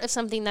part of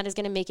something that is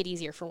going to make it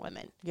easier for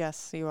women.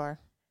 Yes, you are.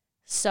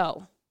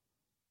 So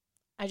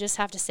I just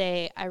have to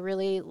say, I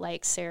really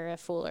like Sarah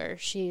Fuller.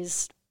 I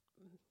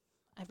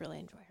really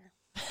enjoy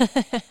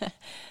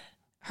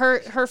her.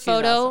 Her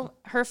photo,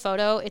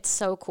 awesome. It's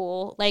so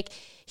cool. Like,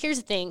 here's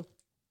the thing.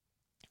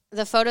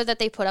 The photo that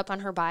they put up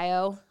on her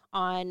bio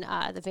on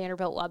the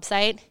Vanderbilt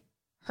website,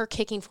 her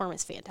kicking form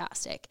is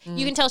fantastic. Mm.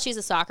 You can tell she's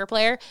a soccer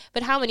player,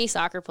 but how many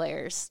soccer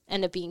players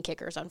end up being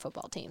kickers on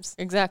football teams?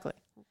 Exactly.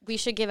 We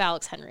should give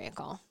Alex Henry a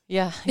call.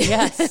 Yeah.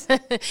 Yes.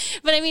 But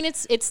I mean,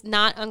 it's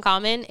not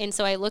uncommon. And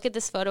so I look at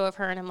this photo of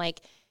her and I'm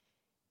like,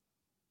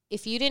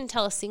 if you didn't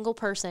tell a single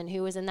person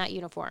who was in that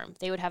uniform,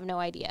 they would have no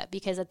idea.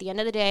 Because at the end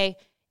of the day,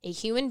 a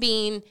human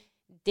being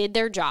did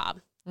their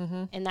job.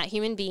 Mm-hmm. And that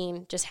human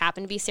being just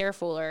happened to be Sarah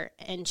Fuller.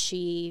 And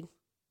she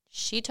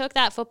took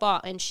that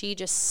football and she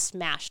just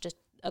smashed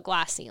a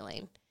glass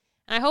ceiling.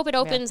 And I hope it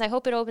opens. Yeah. I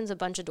hope it opens a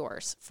bunch of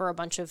doors for a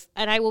bunch of,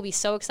 and I will be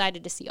so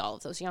excited to see all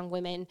of those young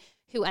women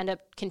who end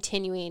up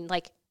continuing,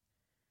 like,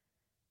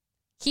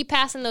 keep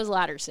passing those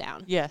ladders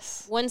down.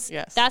 Yes.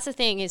 That's the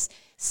thing is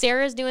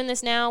Sarah's doing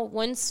this now.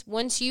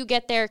 Once you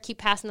get there, keep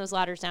passing those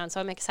ladders down. So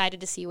I'm excited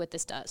to see what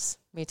this does.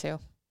 Me too.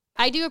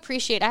 I do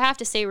appreciate, I have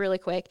to say really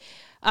quick,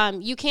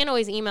 you can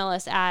always email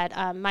us at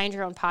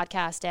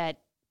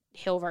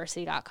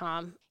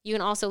mindyourownpodcast@hillvarsity.com. You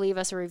can also leave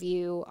us a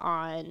review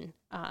on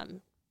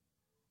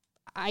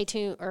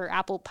iTunes or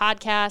Apple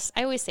Podcasts.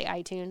 I always say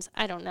iTunes.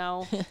 I don't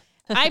know.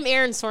 I'm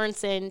Erin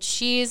Sorensen.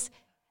 She's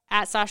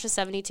at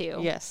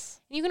Sasha72.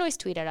 Yes. You can always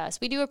tweet at us.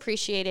 We do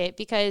appreciate it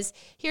because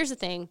here's the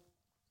thing.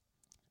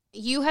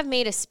 You have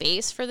made a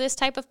space for this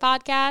type of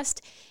podcast,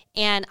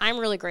 and I'm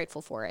really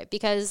grateful for it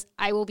because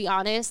I will be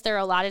honest, there are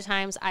a lot of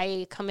times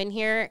I come in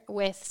here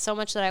with so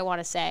much that I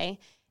want to say,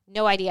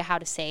 no idea how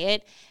to say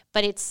it,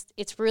 but it's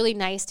really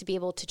nice to be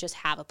able to just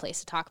have a place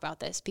to talk about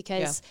this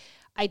because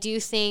I do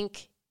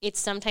think it's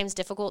sometimes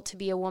difficult to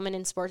be a woman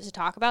in sports to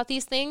talk about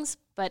these things,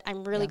 but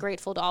I'm really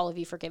grateful to all of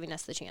you for giving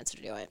us the chance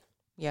to do it.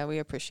 Yeah, we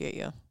appreciate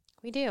you.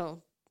 We do.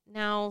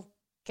 Now,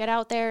 get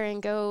out there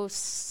and go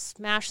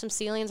smash some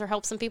ceilings or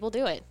help some people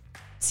do it.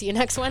 See you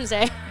next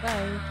Wednesday.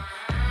 Bye.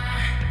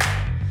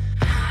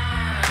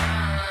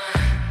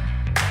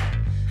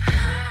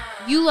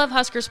 You love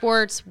Husker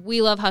sports.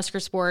 We love Husker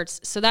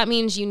sports. So that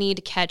means you need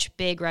to catch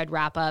Big Red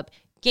Wrap-Up,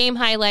 game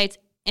highlights,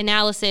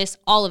 analysis,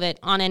 all of it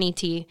on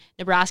NET,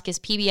 Nebraska's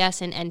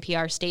PBS and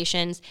NPR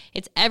stations.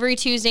 It's every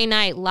Tuesday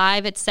night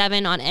live at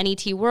 7 on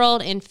NET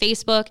World and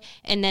Facebook,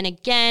 and then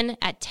again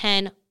at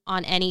 10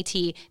 on NET.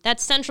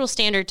 That's Central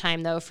Standard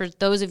Time, though, for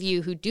those of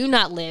you who do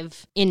not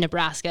live in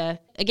Nebraska.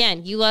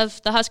 Again, you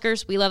love the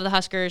Huskers. We love the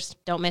Huskers.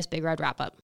 Don't miss Big Red Wrap-Up.